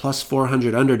was a plus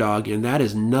 400 underdog, and that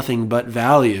is nothing but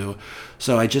value.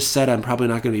 So I just said I'm probably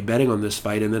not going to be betting on this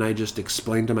fight, and then I just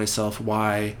explained to myself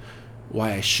why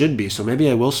I should be. So maybe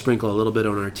I will sprinkle a little bit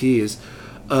on Ortiz.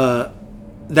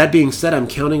 That being said, I'm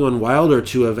counting on Wilder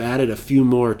to have added a few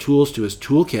more tools to his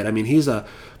toolkit. I mean, he's a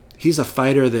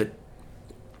fighter that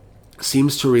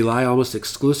seems to rely almost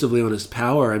exclusively on his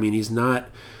power. I mean, he's not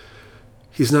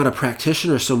a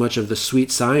practitioner so much of the sweet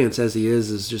science as he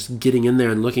is just getting in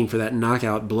there and looking for that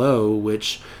knockout blow,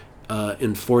 which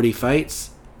in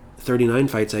 39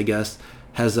 fights, I guess,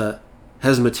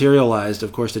 has materialized.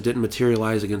 Of course, it didn't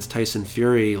materialize against Tyson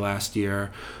Fury last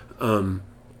year.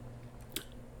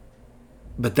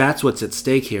 But that's what's at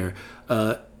stake here.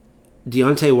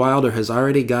 Deontay Wilder has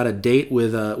already got a date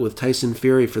with Tyson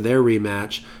Fury for their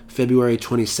rematch, February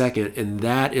 22nd, and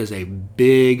that is a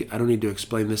big, I don't need to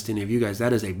explain this to any of you guys,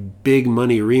 that is a big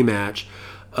money rematch.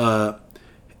 And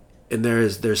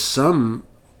there's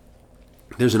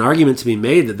an argument to be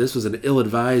made that this was an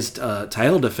ill-advised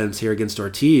title defense here against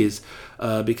Ortiz,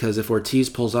 because if Ortiz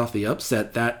pulls off the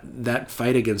upset, that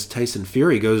fight against Tyson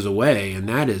Fury goes away, and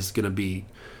that is going to be,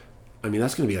 I mean,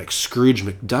 that's going to be like Scrooge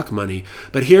McDuck money.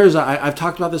 But I've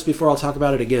talked about this before, I'll talk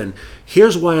about it again.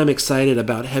 Here's why I'm excited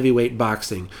about heavyweight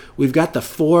boxing. We've got the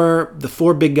four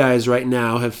big guys right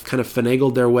now have kind of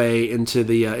finagled their way into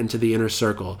the inner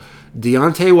circle.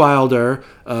 Deontay Wilder,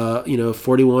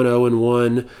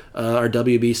 41-0-1, our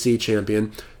WBC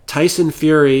champion. Tyson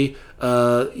Fury,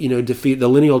 defeat the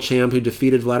lineal champ who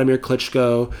defeated Vladimir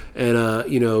Klitschko, and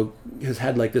has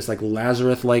had like this like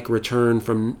Lazarus-like return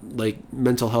from like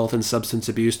mental health and substance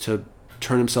abuse to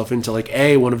turn himself into like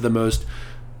one of the most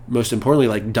importantly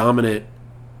like dominant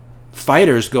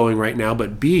fighters going right now,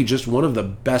 but B, just one of the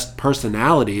best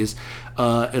personalities.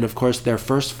 And of course, their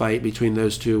first fight between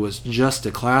those two was just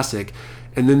a classic.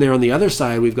 And then there on the other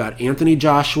side, we've got Anthony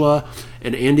Joshua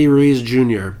and Andy Ruiz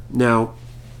Jr. Now,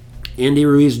 Andy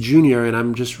Ruiz Jr., and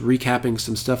I'm just recapping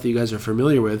some stuff that you guys are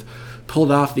familiar with,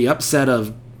 pulled off the upset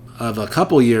of a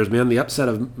couple years, man. The upset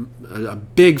of a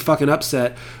big fucking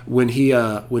upset when he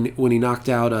knocked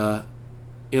out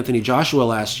Anthony Joshua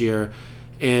last year.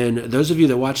 And those of you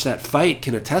that watched that fight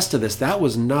can attest to this. That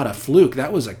was not a fluke.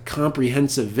 That was a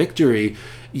comprehensive victory.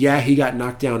 Yeah, he got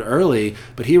knocked down early,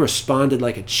 but he responded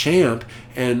like a champ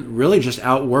and really just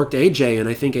outworked AJ. And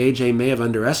I think AJ may have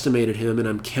underestimated him, and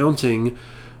I'm counting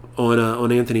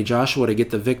on Anthony Joshua to get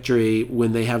the victory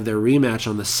when they have their rematch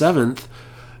on the 7th.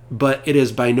 But it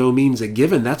is by no means a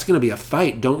given. That's going to be a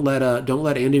fight. Don't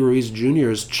let Andy Ruiz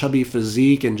Jr.'s chubby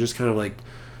physique and just kind of like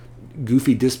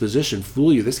goofy disposition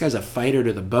fool you. This guy's a fighter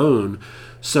to the bone.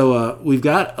 So we've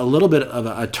got a little bit of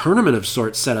a tournament of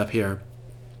sorts set up here.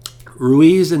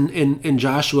 Ruiz and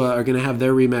Joshua are going to have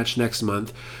their rematch next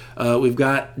month. We've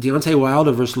got Deontay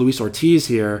Wilder versus Luis Ortiz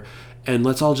here. And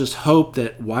let's all just hope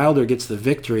that Wilder gets the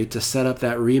victory to set up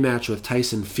that rematch with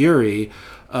Tyson Fury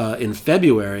in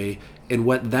February. And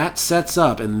what that sets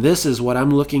up, and this is what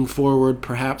I'm looking forward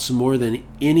perhaps more than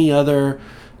any other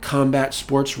combat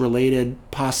sports related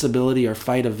possibility or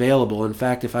fight available. In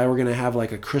fact, if I were going to have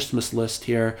like a Christmas list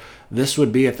here, this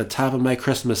would be at the top of my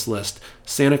Christmas list.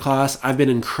 Santa Claus, I've been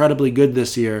incredibly good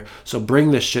this year, so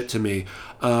bring this shit to me.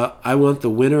 I want the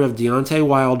winner of Deontay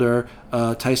Wilder,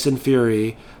 Tyson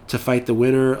Fury, to fight the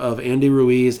winner of Andy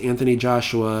Ruiz, Anthony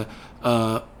Joshua,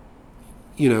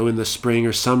 in the spring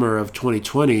or summer of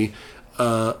 2020.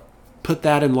 Put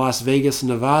that in Las Vegas,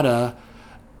 Nevada,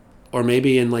 or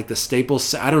maybe in like the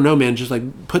Staples. I don't know, man. Just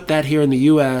like put that here in the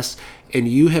U.S. and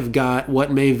you have got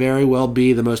what may very well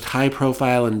be the most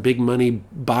high-profile and big-money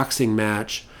boxing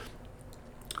match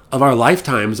of our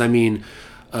lifetimes. I mean,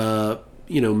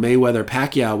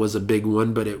 Mayweather-Pacquiao was a big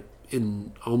one, but it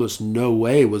in almost no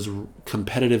way was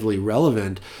competitively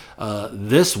relevant.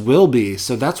 This will be.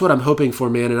 So that's what I'm hoping for,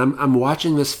 man. And I'm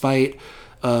watching this fight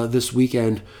this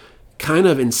weekend, kind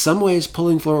of in some ways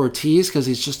pulling for Ortiz because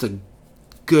he's just a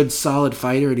good, solid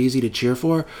fighter and easy to cheer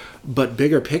for. But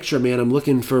bigger picture, man, I'm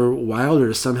looking for Wilder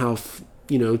to somehow,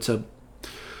 to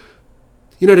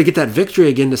get that victory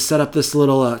again, to set up this this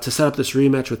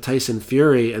rematch with Tyson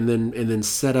Fury, and then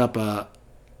set up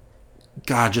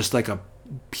just like a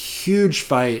huge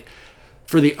fight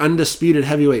for the undisputed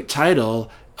heavyweight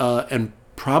title, and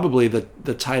probably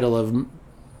the title of,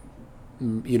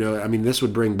 this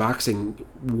would bring boxing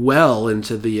well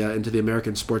into the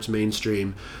American sports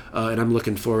mainstream, and I'm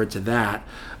looking forward to that.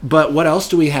 But what else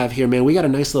do we have here, man? We got a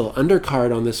nice little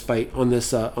undercard on this fight, on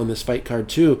this fight card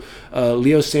too.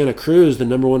 Leo Santa Cruz, the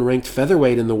number 1 ranked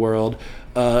featherweight in the world,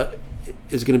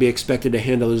 is going to be expected to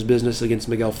handle his business against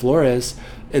Miguel Flores,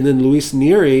 and then Luis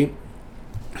Nery,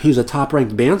 who's a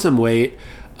top-ranked bantamweight,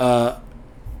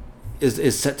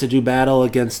 is set to do battle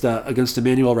against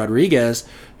Emmanuel Rodriguez,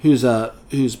 who's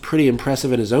pretty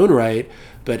impressive in his own right.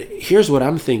 But here's what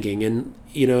I'm thinking, and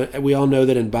we all know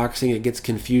that in boxing it gets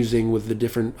confusing with the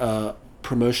different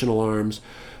promotional arms.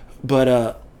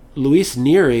 But Luis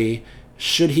Nery,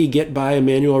 should he get by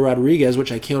Emmanuel Rodriguez,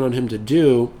 which I count on him to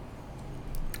do,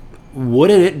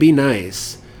 wouldn't it be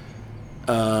nice?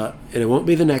 And it won't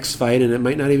be the next fight, and it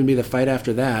might not even be the fight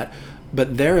after that.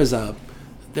 But there is a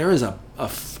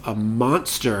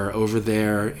monster over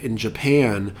there in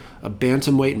Japan, a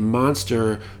bantamweight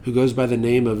monster who goes by the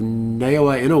name of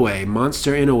Naoya Inoue,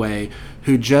 Monster Inoue,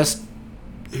 who just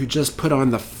put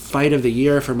on the fight of the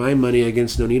year for my money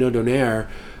against Nonito Donaire,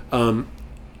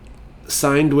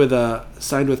 signed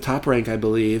with Top Rank, I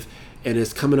believe, and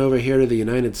is coming over here to the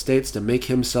United States to make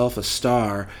himself a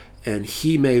star. And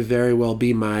he may very well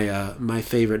be my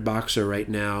favorite boxer right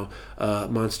now,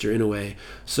 Monster Inoue.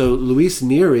 So Luis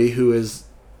Nery, who is,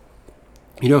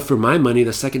 for my money,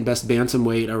 the second best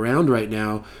bantamweight around right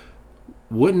now,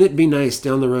 wouldn't it be nice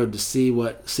down the road to see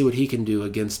what he can do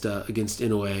against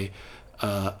Inoue?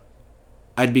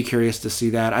 I'd be curious to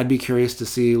see that. I'd be curious to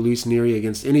see Luis Nery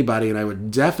against anybody, and I would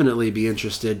definitely be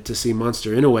interested to see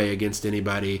Monster Inoue against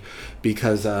anybody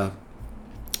because,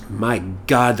 my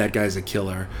God, that guy's a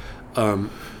killer.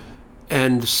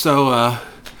 And so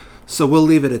we'll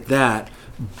leave it at that.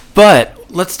 But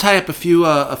let's tie up a few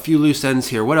loose ends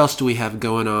here. What else do we have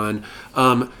going on?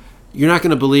 You're not going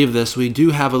to believe this. We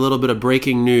do have a little bit of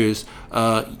breaking news.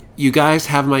 You guys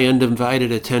have my undivided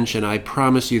attention. I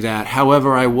promise you that.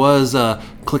 However, I was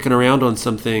clicking around on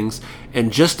some things,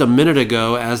 and just a minute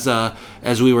ago,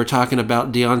 as we were talking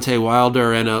about Deontay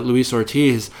Wilder and Luis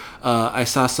Ortiz, I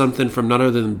saw something from none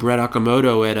other than Brett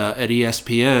Okamoto at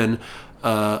ESPN.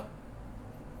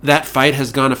 That fight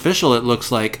has gone official, it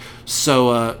looks like.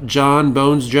 So John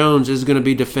Bones Jones is going to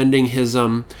be defending his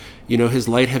his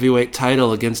light heavyweight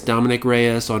title against Dominic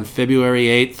Reyes on February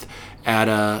 8th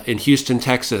in Houston,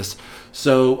 Texas.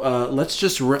 So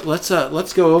let's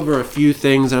go over a few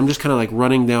things. I'm just kind of like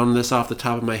running down this off the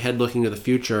top of my head, looking to the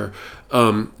future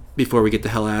before we get the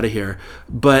hell out of here.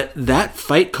 But that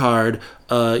fight card,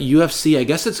 UFC, I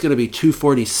guess it's going to be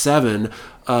 247.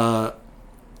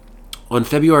 On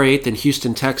February 8th in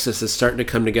Houston, Texas, is starting to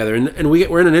come together, and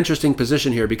we're in an interesting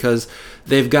position here because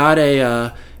they've got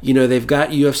they've got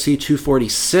UFC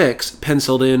 246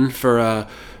 penciled in for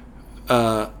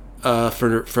Las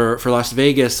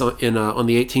Vegas on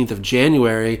the 18th of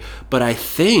January, but I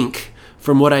think,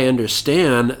 from what I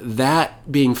understand,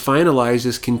 that being finalized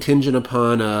is contingent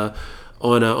upon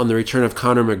on the return of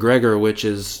Conor McGregor, which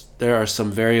is, there are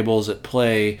some variables at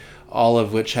play, all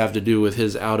of which have to do with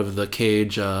his out of the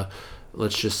cage,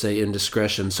 let's just say,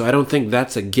 indiscretion. So I don't think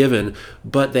that's a given,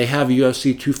 but they have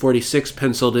UFC 246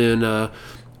 penciled in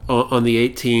on the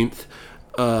 18th,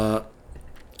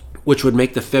 which would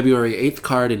make the February 8th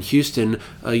card in Houston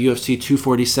UFC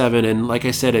 247. And like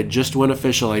I said, it just went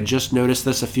official. I just noticed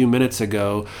this a few minutes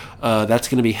ago. That's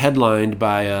going to be headlined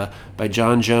by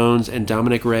John Jones and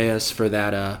Dominic Reyes for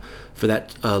that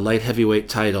light heavyweight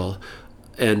title.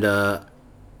 And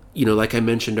like I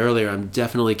mentioned earlier, I'm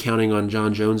definitely counting on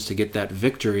John Jones to get that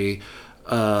victory.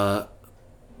 Although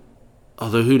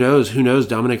who knows?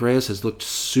 Dominic Reyes has looked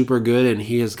super good, and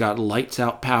he has got lights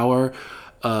out power.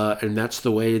 And that's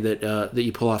the way that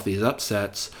you pull off these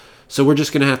upsets. So we're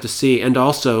just going to have to see. And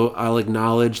also, I'll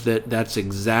acknowledge that that's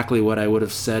exactly what I would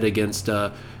have said against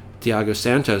Thiago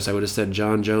Santos, I would have said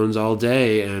John Jones all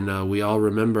day, and we all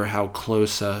remember how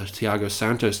close Thiago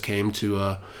Santos came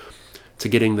to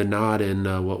getting the nod in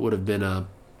what would have been a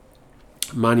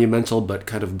monumental but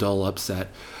kind of dull upset.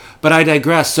 But I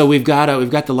digress. So we've got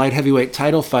the light heavyweight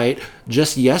title fight.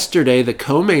 Just yesterday, the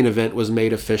co-main event was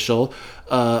made official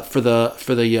for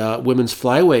the women's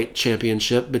flyweight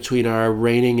championship between our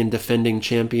reigning and defending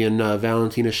champion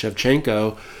Valentina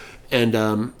Shevchenko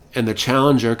and the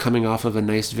challenger coming off of a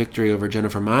nice victory over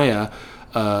Jennifer Maia,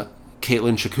 Katlyn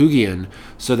Chookagian.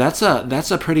 So that's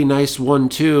a pretty nice one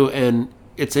too. And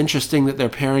it's interesting that they're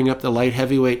pairing up the light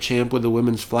heavyweight champ with the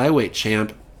women's flyweight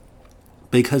champ,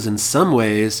 because in some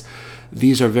ways,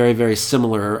 these are very, very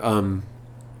similar. Well,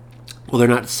 they're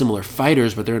not similar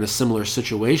fighters, but they're in a similar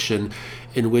situation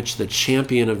in which the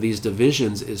champion of these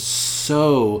divisions is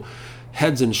so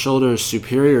heads and shoulders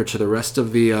superior to the rest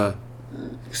of the,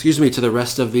 to the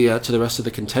rest of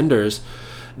the contenders,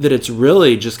 that it's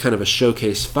really just kind of a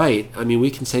showcase fight. I mean, we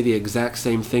can say the exact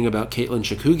same thing about Katlyn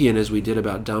Chookagian as we did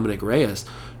about Dominic Reyes.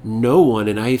 No one,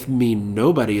 and I mean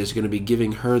nobody, is going to be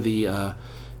giving her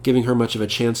much of a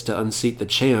chance to unseat the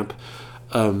champ.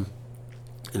 And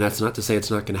that's not to say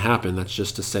it's not going to happen. That's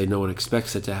just to say no one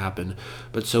expects it to happen.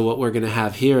 But so what we're going to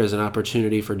have here is an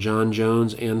opportunity for John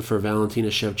Jones and for Valentina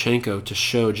Shevchenko to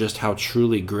show just how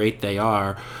truly great they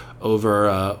are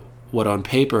over what on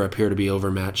paper appear to be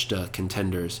overmatched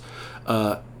contenders.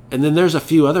 And then there's a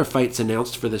few other fights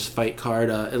announced for this fight card.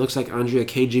 It looks like Andrea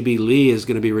KGB Lee is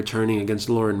going to be returning against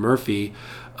Lauren Murphy.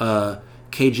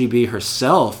 KGB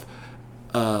herself,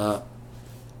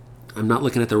 I'm not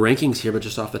looking at the rankings here, but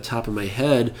just off the top of my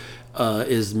head,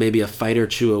 is maybe a fight or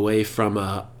two away from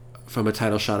a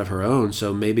title shot of her own.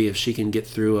 So maybe if she can get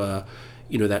through,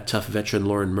 that tough veteran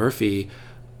Lauren Murphy,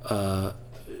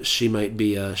 she might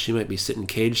be sitting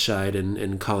cage side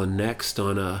and calling next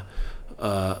on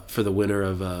for the winner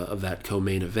of that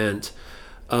co-main event.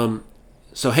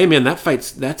 So hey man, that's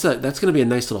going to be a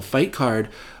nice little fight card.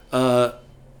 The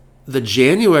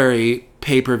January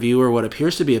pay-per-view, or what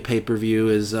appears to be a pay-per-view,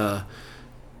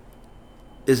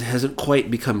 hasn't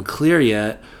quite become clear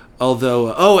yet.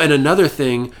 Although, and another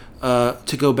thing,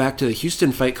 to go back to the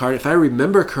Houston fight card, if I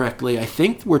remember correctly, I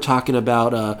think we're talking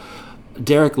about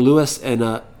Derek Lewis and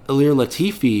Ilir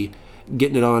Latifi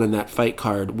getting it on in that fight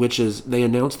card, which is, they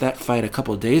announced that fight a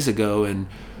couple days ago, and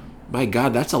my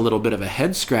God, that's a little bit of a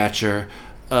head scratcher.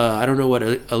 I don't know what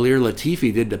Ilir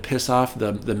Latifi did to piss off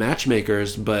the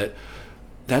matchmakers, but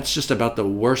that's just about the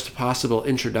worst possible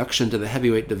introduction to the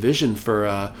heavyweight division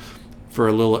for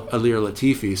Ilir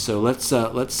Latifi. So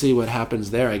let's see what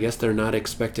happens there. I guess they're not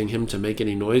expecting him to make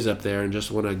any noise up there and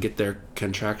just want to get their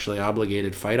contractually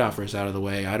obligated fight offers out of the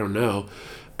way. I don't know,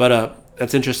 but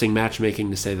that's interesting matchmaking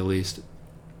to say the least.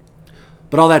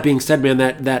 But all that being said, man,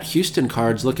 that Houston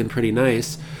card's looking pretty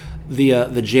nice.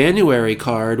 The January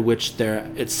card, which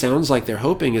it sounds like they're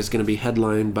hoping is going to be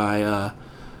headlined by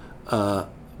the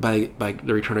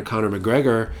return of Conor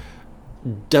McGregor,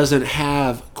 doesn't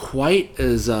have quite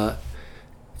as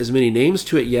many names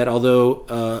to it yet.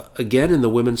 Although again, in the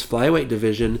women's flyweight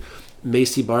division,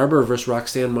 Macy Barber versus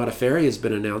Roxanne Modafferi has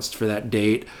been announced for that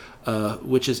date,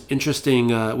 which is interesting.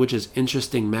 Which is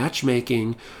interesting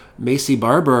matchmaking. Macy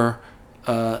Barber,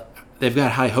 they've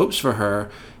got high hopes for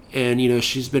her. And,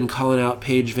 she's been calling out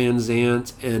Paige Van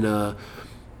Zandt. And,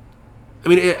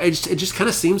 it just kind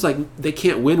of seems like they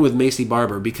can't win with Macy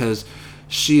Barber because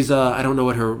she's, I don't know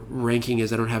what her ranking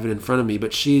is. I don't have it in front of me.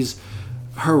 But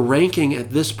her ranking at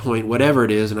this point, whatever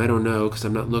it is, and I don't know because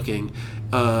I'm not looking,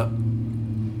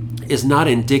 is not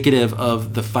indicative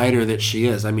of the fighter that she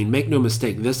is. I mean, make no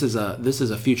mistake, this is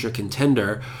a future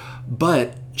contender.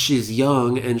 But she's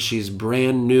young and she's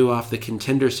brand new off the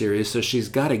Contender Series, so she's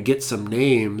got to get some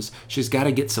names. She's got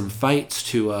to get some fights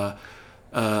to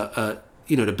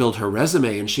build her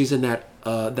resume. And she's in that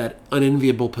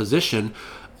unenviable position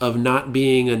of not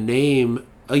being a name.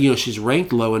 She's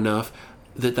ranked low enough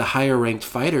that the higher ranked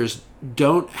fighters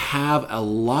don't have a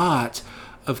lot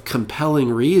of compelling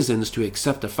reasons to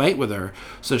accept a fight with her.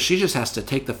 So she just has to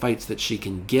take the fights that she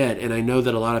can get. And I know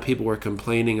that a lot of people were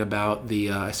complaining about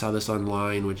I saw this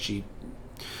online,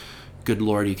 good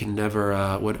Lord, you can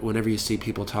never, whenever you see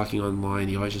people talking online,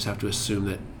 you always just have to assume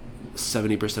that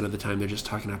 70% of the time they're just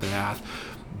talking out their ass.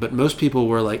 But most people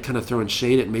were like kind of throwing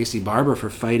shade at Macy Barber for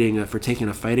taking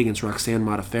a fight against Roxanne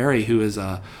Modafferi, who is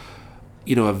a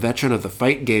veteran of the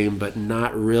fight game, but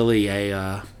not really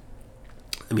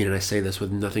and I say this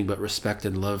with nothing but respect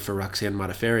and love for Roxanne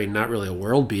Modafferi, not really a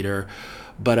world beater,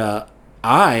 but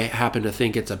I happen to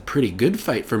think it's a pretty good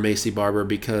fight for Macy Barber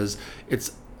because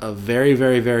it's a very,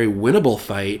 very, very winnable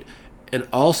fight, and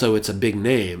also it's a big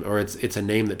name, or it's a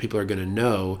name that people are going to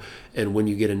know. And when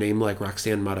you get a name like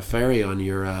Roxanne Modafferi on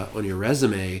your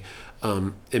resume,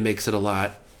 it makes it a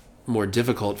lot more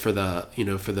difficult for the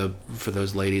for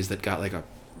those ladies that got like a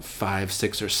 5,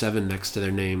 6, or 7 next to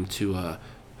their name to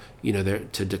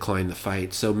to decline the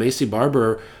fight. So Macy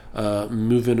Barber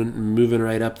moving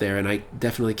right up there, and I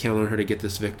definitely count on her to get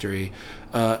this victory.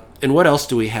 And what else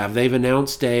do we have? They've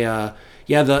announced the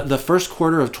first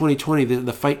quarter of 2020.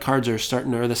 The fight cards are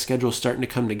starting, or the schedule's starting to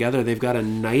come together. They've got a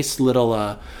nice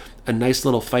little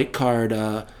fight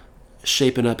card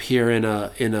shaping up here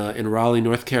in Raleigh,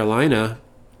 North Carolina.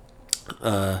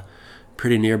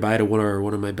 Pretty nearby to where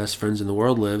one of my best friends in the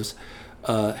world lives.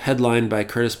 Headlined by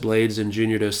Curtis Blades and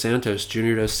Junior Dos Santos.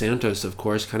 Junior Dos Santos, of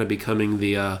course, kind of becoming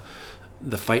the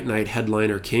fight night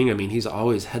headliner king. I mean, he's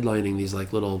always headlining these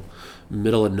like little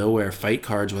middle of nowhere fight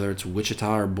cards, whether it's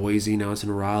Wichita or Boise. Now it's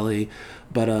in Raleigh,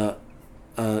 but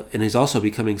and he's also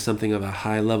becoming something of a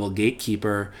high level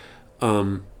gatekeeper.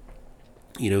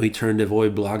 He turned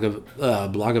Avoid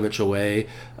Blagojevich away,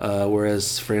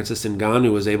 whereas Francis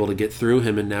Ngannou was able to get through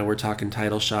him, and now we're talking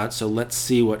title shots. So let's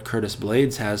see what Curtis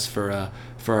Blades has for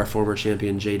our former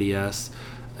champion JDS.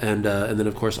 And then,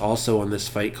 of course, also on this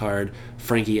fight card,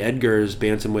 Frankie Edgar's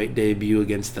bantamweight debut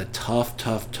against the tough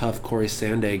Corey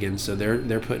Sandhagen. So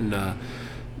they're putting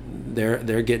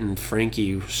they're getting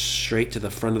Frankie straight to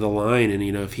the front of the line, and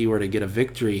if he were to get a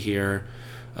victory here,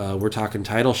 we're talking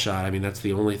title shot. I mean, that's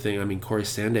the only thing. I mean, Corey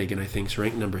Sandhagen, I think, is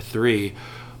ranked number 3.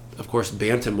 Of course,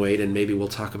 bantamweight, and maybe we'll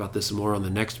talk about this more on the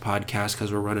next podcast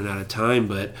because we're running out of time,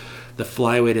 but the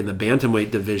flyweight and the bantamweight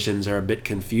divisions are a bit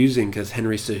confusing because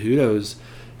Henry Cejudo's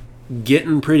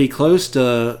getting pretty close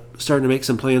to starting to make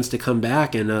some plans to come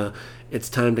back, and it's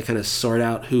time to kind of sort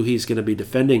out who he's going to be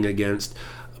defending against.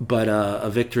 But a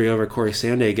victory over Corey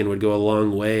Sandhagen would go a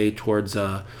long way towards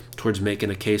making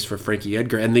a case for Frankie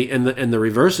Edgar, and the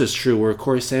reverse is true. Where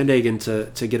Corey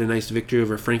Sandhagen to get a nice victory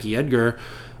over Frankie Edgar,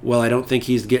 well, I don't think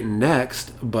he's getting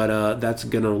next, but that's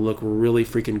gonna look really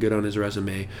freaking good on his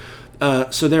resume.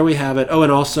 So there we have it. Oh,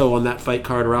 and also on that fight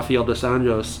card, Rafael dos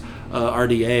Anjos,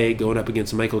 RDA, going up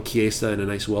against Michael Chiesa in a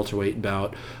nice welterweight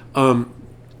bout.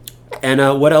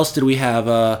 And what else did we have?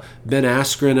 Ben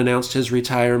Askren announced his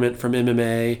retirement from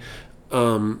MMA.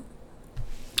 And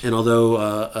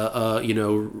although,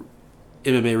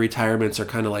 MMA retirements are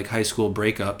kind of like high school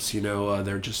breakups,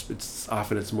 they're just,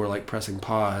 it's more like pressing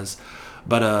pause.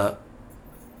 But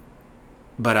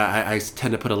I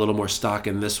tend to put a little more stock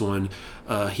in this one.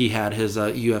 He had his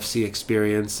UFC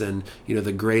experience, and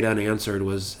the great unanswered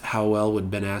was how well would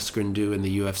Ben Askren do in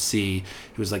the UFC. He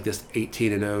was like this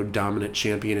 18-0 dominant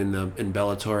champion in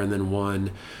Bellator, and then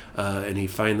won, and he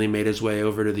finally made his way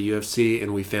over to the UFC,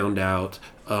 and we found out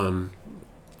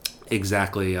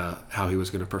exactly how he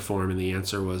was going to perform, and the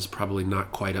answer was probably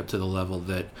not quite up to the level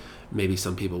that maybe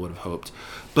some people would have hoped.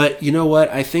 But you know what?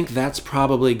 I think that's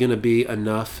probably going to be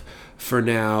enough for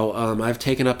now. I've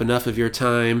taken up enough of your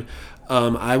time.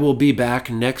 I will be back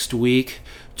next week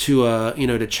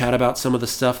to chat about some of the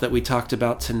stuff that we talked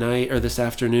about tonight or this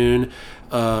afternoon,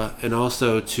 and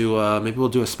also to maybe we'll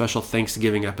do a special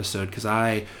Thanksgiving episode because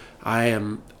I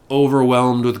am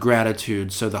overwhelmed with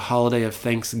gratitude. So the holiday of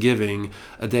Thanksgiving,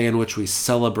 a day in which we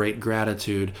celebrate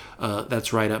gratitude,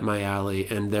 that's right up my alley.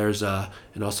 And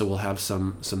and also we'll have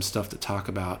some stuff to talk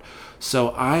about. So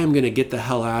I am going to get the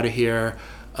hell out of here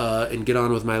and get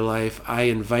on with my life. I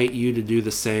invite you to do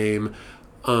the same.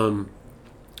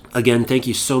 Again, thank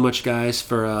you so much, guys,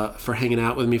 for hanging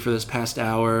out with me for this past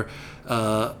hour.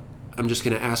 I'm just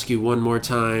going to ask you one more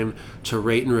time to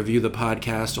rate and review the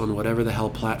podcast on whatever the hell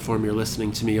platform you're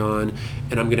listening to me on.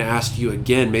 And I'm going to ask you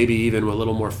again, maybe even a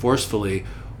little more forcefully,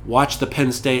 watch the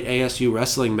Penn State ASU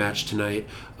wrestling match tonight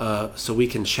so we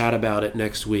can chat about it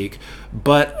next week.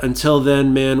 But until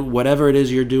then, man, whatever it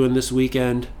is you're doing this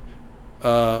weekend,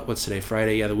 what's today,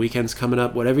 Friday? Yeah, the weekend's coming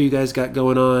up. Whatever you guys got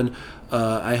going on,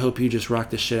 I hope you just rock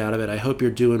the shit out of it. I hope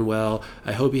you're doing well.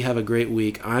 I hope you have a great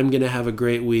week. I'm going to have a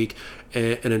great week.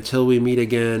 And until we meet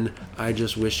again, I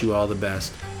just wish you all the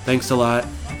best. Thanks a lot.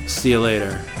 See you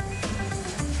later.